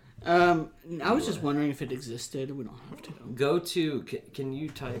video? I was just wondering if it existed. We don't have to. Go to. Can you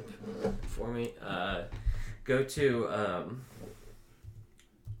type for me? Go to.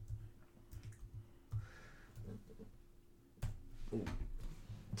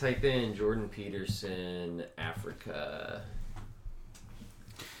 Type in Jordan Peterson, Africa.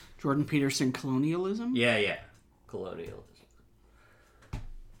 Jordan Peterson colonialism? Yeah. Colonialism.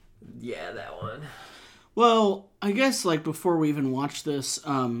 Yeah, that one. Well, I guess like before we even watch this,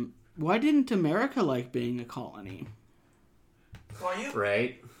 why didn't America like being a colony?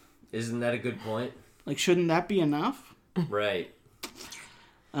 Right? Isn't that a good point? Like, shouldn't that be enough? Right.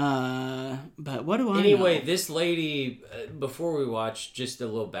 But what do I Anyway, know? this lady, before we watch, just a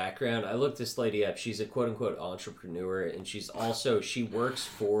little background. I looked this lady up. She's a quote-unquote entrepreneur, and she works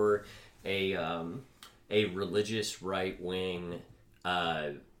for a religious right-wing,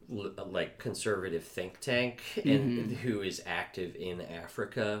 like conservative think tank, and who is active in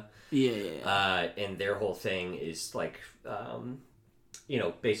Africa. Yeah. And their whole thing is like,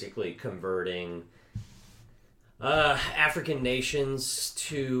 basically converting African nations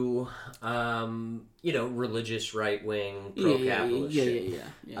to, religious right-wing pro-capitalist shit.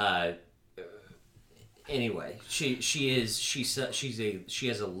 Yeah. Anyway, she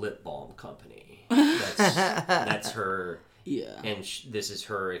has a lip balm company. That's her. Yeah. And this is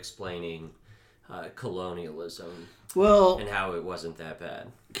her explaining colonialism. Well, and how it wasn't that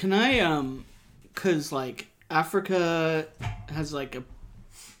bad. Can I, because like Africa has like a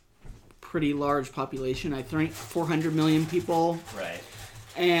pretty large population. I think 400 million people. Right.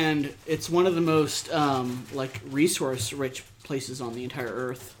 And it's one of the most resource-rich places on the entire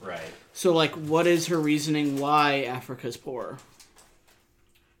Earth. Right. So like, what is her reasoning why Africa's poor?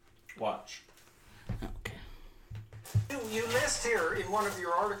 Watch. Okay. You list here in one of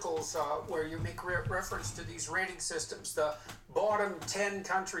your articles where you make reference to these rating systems, the bottom 10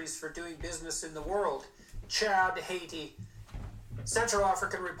 countries for doing business in the world: Chad, Haiti, Central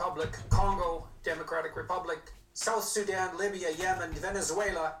African Republic, Congo, Democratic Republic, South Sudan, Libya, Yemen,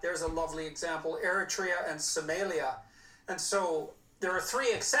 Venezuela. There's a lovely example: Eritrea and Somalia. And so there are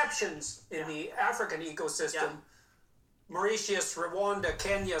 3 exceptions in the African ecosystem. Yeah. Mauritius, Rwanda,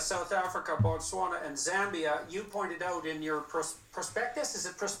 Kenya, South Africa, Botswana, and Zambia. You pointed out in your prospectus, is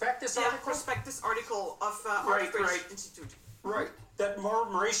it prospectus article? Yeah, prospectus article of Right. Institute. Right. That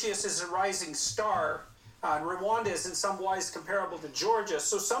Mauritius is a rising star, and Rwanda is in some wise comparable to Georgia.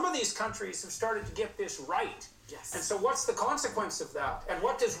 So some of these countries have started to get this right. Yes. And so what's the consequence of that? And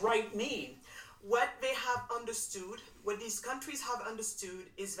what does right mean? What they have understood, what these countries have understood,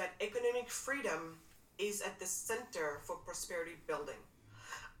 is that economic freedom is at the center for prosperity building.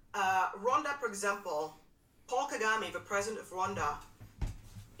 Rwanda, for example, Paul Kagame, the president of Rwanda,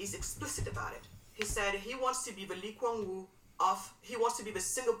 is explicit about it. He said he wants to be the Lee Kuan Yew he wants to be the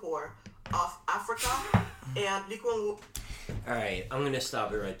Singapore of Africa, and Lee Kuan Yew. All right, I'm gonna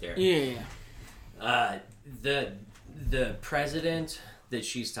stop it right there. Yeah. The president that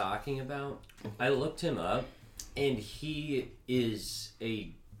she's talking about, I looked him up, and he is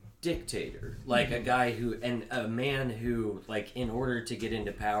a dictator, like a guy who, and a man who, like, in order to get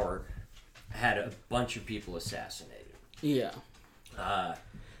into power, had a bunch of people assassinated. Yeah.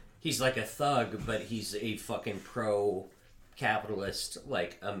 He's like a thug, but he's a fucking pro-capitalist,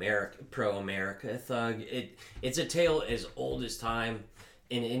 like pro-America thug. It's a tale as old as time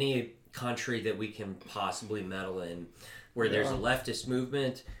in any country that we can possibly meddle in, where there's a leftist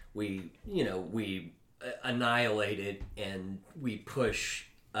movement. We annihilate it, and we push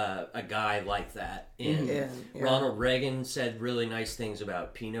a guy like that in. Yeah. Ronald Reagan said really nice things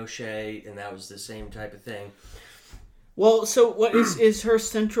about Pinochet, and that was the same type of thing. Well, so what is her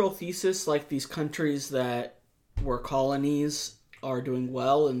central thesis, like these countries that were colonies are doing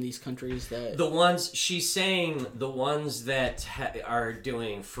well, and these countries that... She's saying the ones that are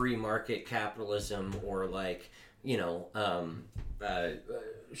doing free market capitalism, or like,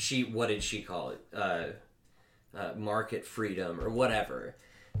 what did she call it? Market freedom or whatever.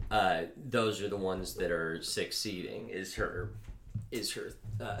 Those are the ones that are succeeding, is her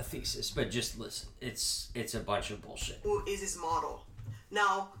thesis. But just listen, it's a bunch of bullshit. Who is his model?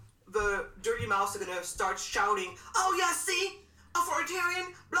 Now, the dirty mouths are gonna start shouting, "Oh yeah, see,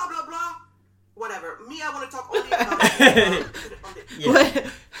 authoritarian, blah blah blah." Whatever. Me, I want to talk only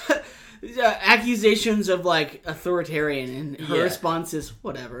about accusations of like authoritarian, and her response is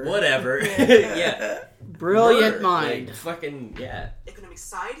whatever. Yeah. Brilliant mind. Like, fucking economic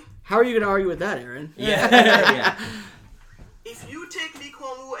side. How are you going to argue with that, Aaron? Yeah. If you take Lee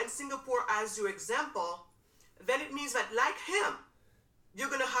Kuan Yew and Singapore as your example, then it means that, like him, you're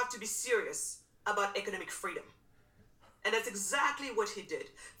going to have to be serious about economic freedom. And that's exactly what he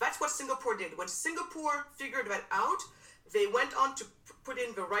did. That's what Singapore did. When Singapore figured that out, they went on to put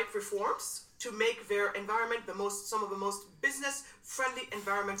in the right reforms to make their environment some of the most business-friendly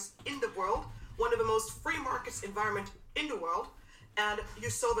environments in the world, one of the most free markets environment in the world, and you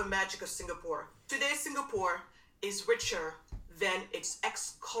saw the magic of Singapore. Today, Singapore is richer than its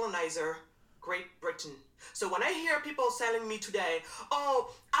ex-colonizer, Great Britain. So when I hear people telling me today,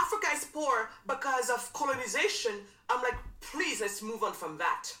 oh, Africa is poor because of colonization, I'm like, please, let's move on from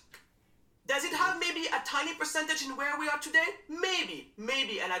that. Does it have maybe a tiny percentage in where we are today? Maybe,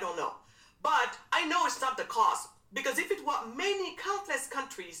 and I don't know. But I know it's not the cause. Because if it were, many countless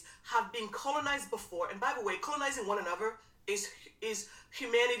countries have been colonized before. And by the way, colonizing one another is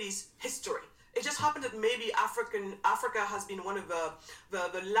humanity's history. It just happened that maybe Africa has been one of the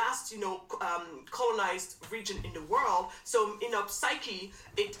last, colonized region in the world. So in our psyche,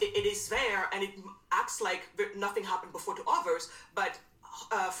 it is there, and it acts like nothing happened before to others. But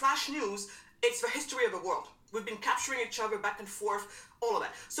flash news, it's the history of the world. We've been capturing each other back and forth, all of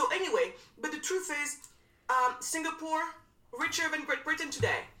that. So anyway, but the truth is, Singapore, richer than Great Britain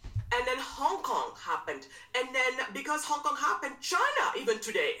today. And then Hong Kong happened. And then because Hong Kong happened, China even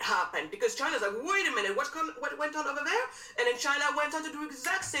today happened. Because China's like, wait a minute, what went on over there? And then China went on to do the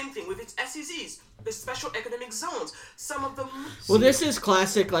exact same thing with its SEZs, the special economic zones. Some of them... Well, this is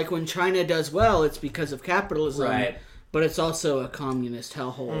classic, like when China does well, it's because of capitalism. Right. But it's also a communist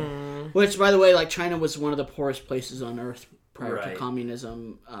hellhole. Which, by the way, like China was one of the poorest places on earth prior to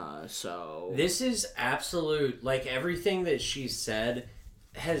communism. So... This is absolute, like everything that she said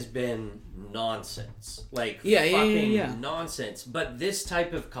has been nonsense. Like, fucking nonsense. But this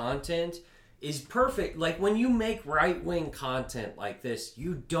type of content is perfect. Like, when you make right-wing content like this,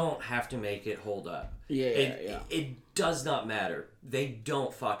 you don't have to make it hold up. It does not matter. They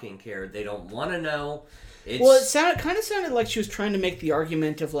don't fucking care. They don't want to know. Well, it kind of sounded like she was trying to make the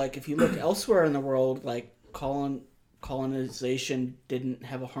argument of, like, if you look elsewhere in the world, like, colonization didn't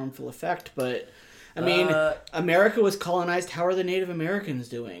have a harmful effect, but... I mean, America was colonized. How are the Native Americans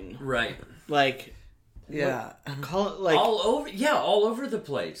doing? Right. Like, all over the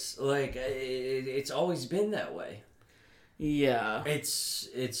place. Like, it's always been that way. Yeah. And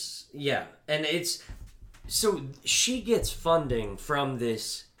so she gets funding from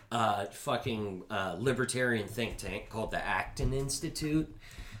this fucking libertarian think tank called the Acton Institute.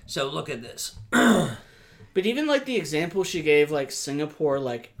 So look at this. But even, like, the example she gave, like, Singapore,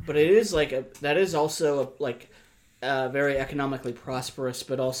 like... But it is, like, that is also, like, very economically prosperous,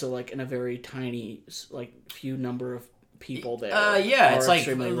 but also like in a very tiny, like few number of people there. Yeah, it's like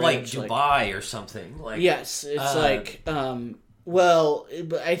extremely rich, Dubai or something. Like yes, it's like well,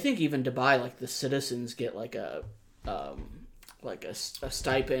 but I think even Dubai, like the citizens get like a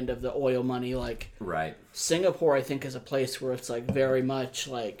stipend of the oil money. Like right. Singapore, I think, is a place where it's like very much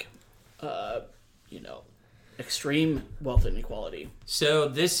like extreme wealth inequality. So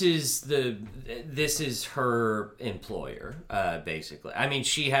this is her employer, basically. I mean,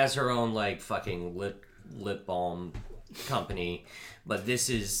 she has her own like fucking lip balm company, but this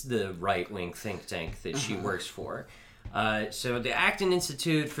is the right-wing think tank that she works for. So the Acton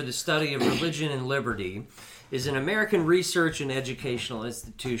Institute for the Study of Religion and Liberty is an American research and educational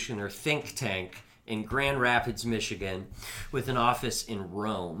institution or think tank in Grand Rapids, Michigan, with an office in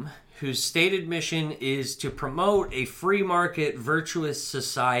Rome, whose stated mission is to promote a free market, virtuous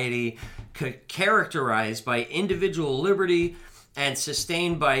society characterized by individual liberty and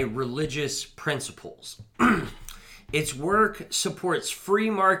sustained by religious principles. Its work supports free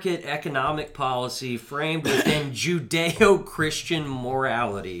market economic policy framed within Judeo-Christian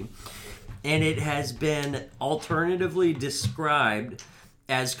morality, and it has been alternatively described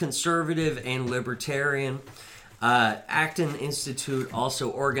as conservative and libertarian. Acton Institute also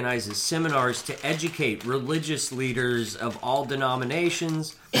organizes seminars to educate religious leaders of all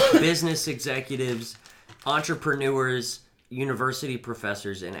denominations, business executives, entrepreneurs, university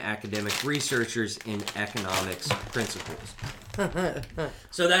professors, and academic researchers in economics principles.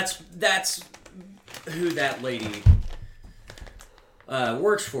 So that's who that lady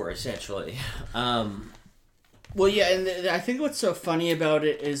works for, essentially. Well, yeah, and I think what's so funny about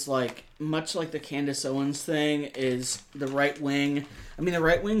it is, like, much like the Candace Owens thing, is the right wing. I mean, the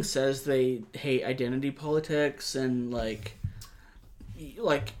right wing says they hate identity politics and, like,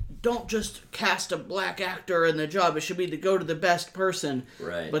 don't just cast a black actor in the job. It should be to go to the best person.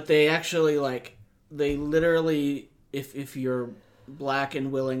 Right. But they actually, like, they literally, if you're black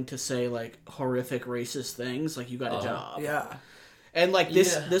and willing to say, like, horrific racist things, like, you got a job. Yeah. And, like,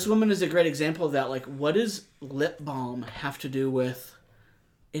 this woman is a great example of that. Like, what does lip balm have to do with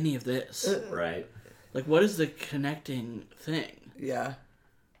any of this? Right. Like, what is the connecting thing? Yeah.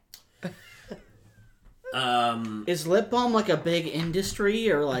 Is lip balm, like, a big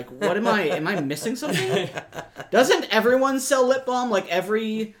industry? Or, like, what am I missing something? Doesn't everyone sell lip balm? Like,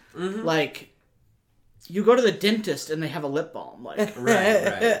 like, you go to the dentist and they have a lip balm. Like,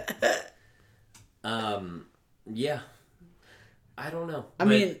 Right. Yeah. I don't know. I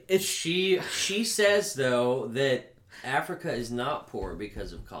mean, it's... She says, though, that Africa is not poor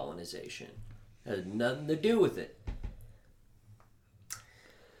because of colonization. It has nothing to do with it.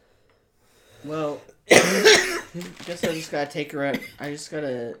 Well, I guess I just gotta take her out. I just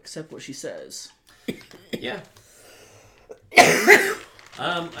gotta accept what she says. Yeah.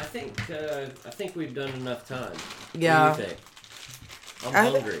 I think we've done enough time. Yeah. What do you think?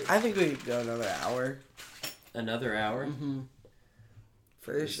 I'm hungry. I think we could go another hour. Another hour? Mm-hmm.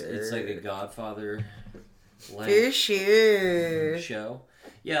 For sure. It's like a Godfather For sure. show.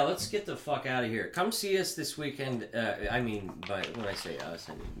 Yeah, let's get the fuck out of here. Come see us this weekend. I mean, when I say us,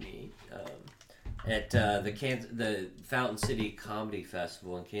 I mean me. At the Fountain City Comedy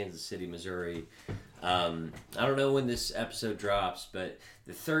Festival in Kansas City, Missouri. I don't know when this episode drops, but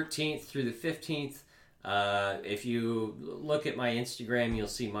the 13th through the 15th. If you look at my Instagram, you'll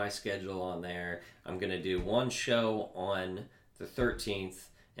see my schedule on there. I'm gonna do one show on the 13th,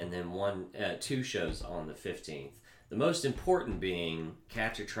 and then two shows on the 15th. The most important being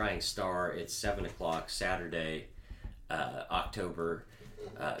Catch a Trying Star at 7 o'clock Saturday, October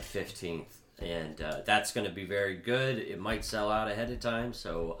 15th. And that's going to be very good. It might sell out ahead of time,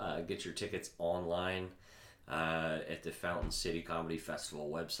 so get your tickets online at the Fountain City Comedy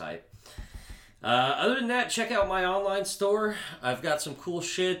Festival website. Other than that, check out my online store. I've got some cool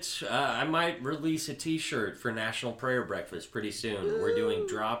shit. I might release a t-shirt for National Prayer Breakfast pretty soon. We're doing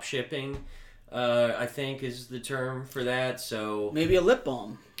drop shipping, I think is the term for that. So Maybe a lip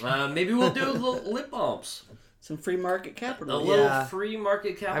balm. maybe we'll do little lip balms. Some free market A capitalism. little free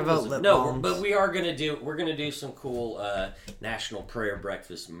market capitalism. lip No, balms. but we're gonna do some cool National Prayer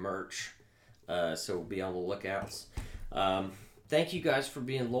Breakfast merch. So be on the lookouts. Thank you guys for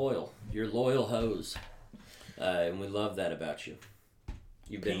being loyal. You're loyal hoes. And we love that about you.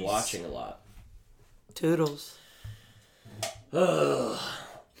 You've been watching a lot. Toodles. Ugh.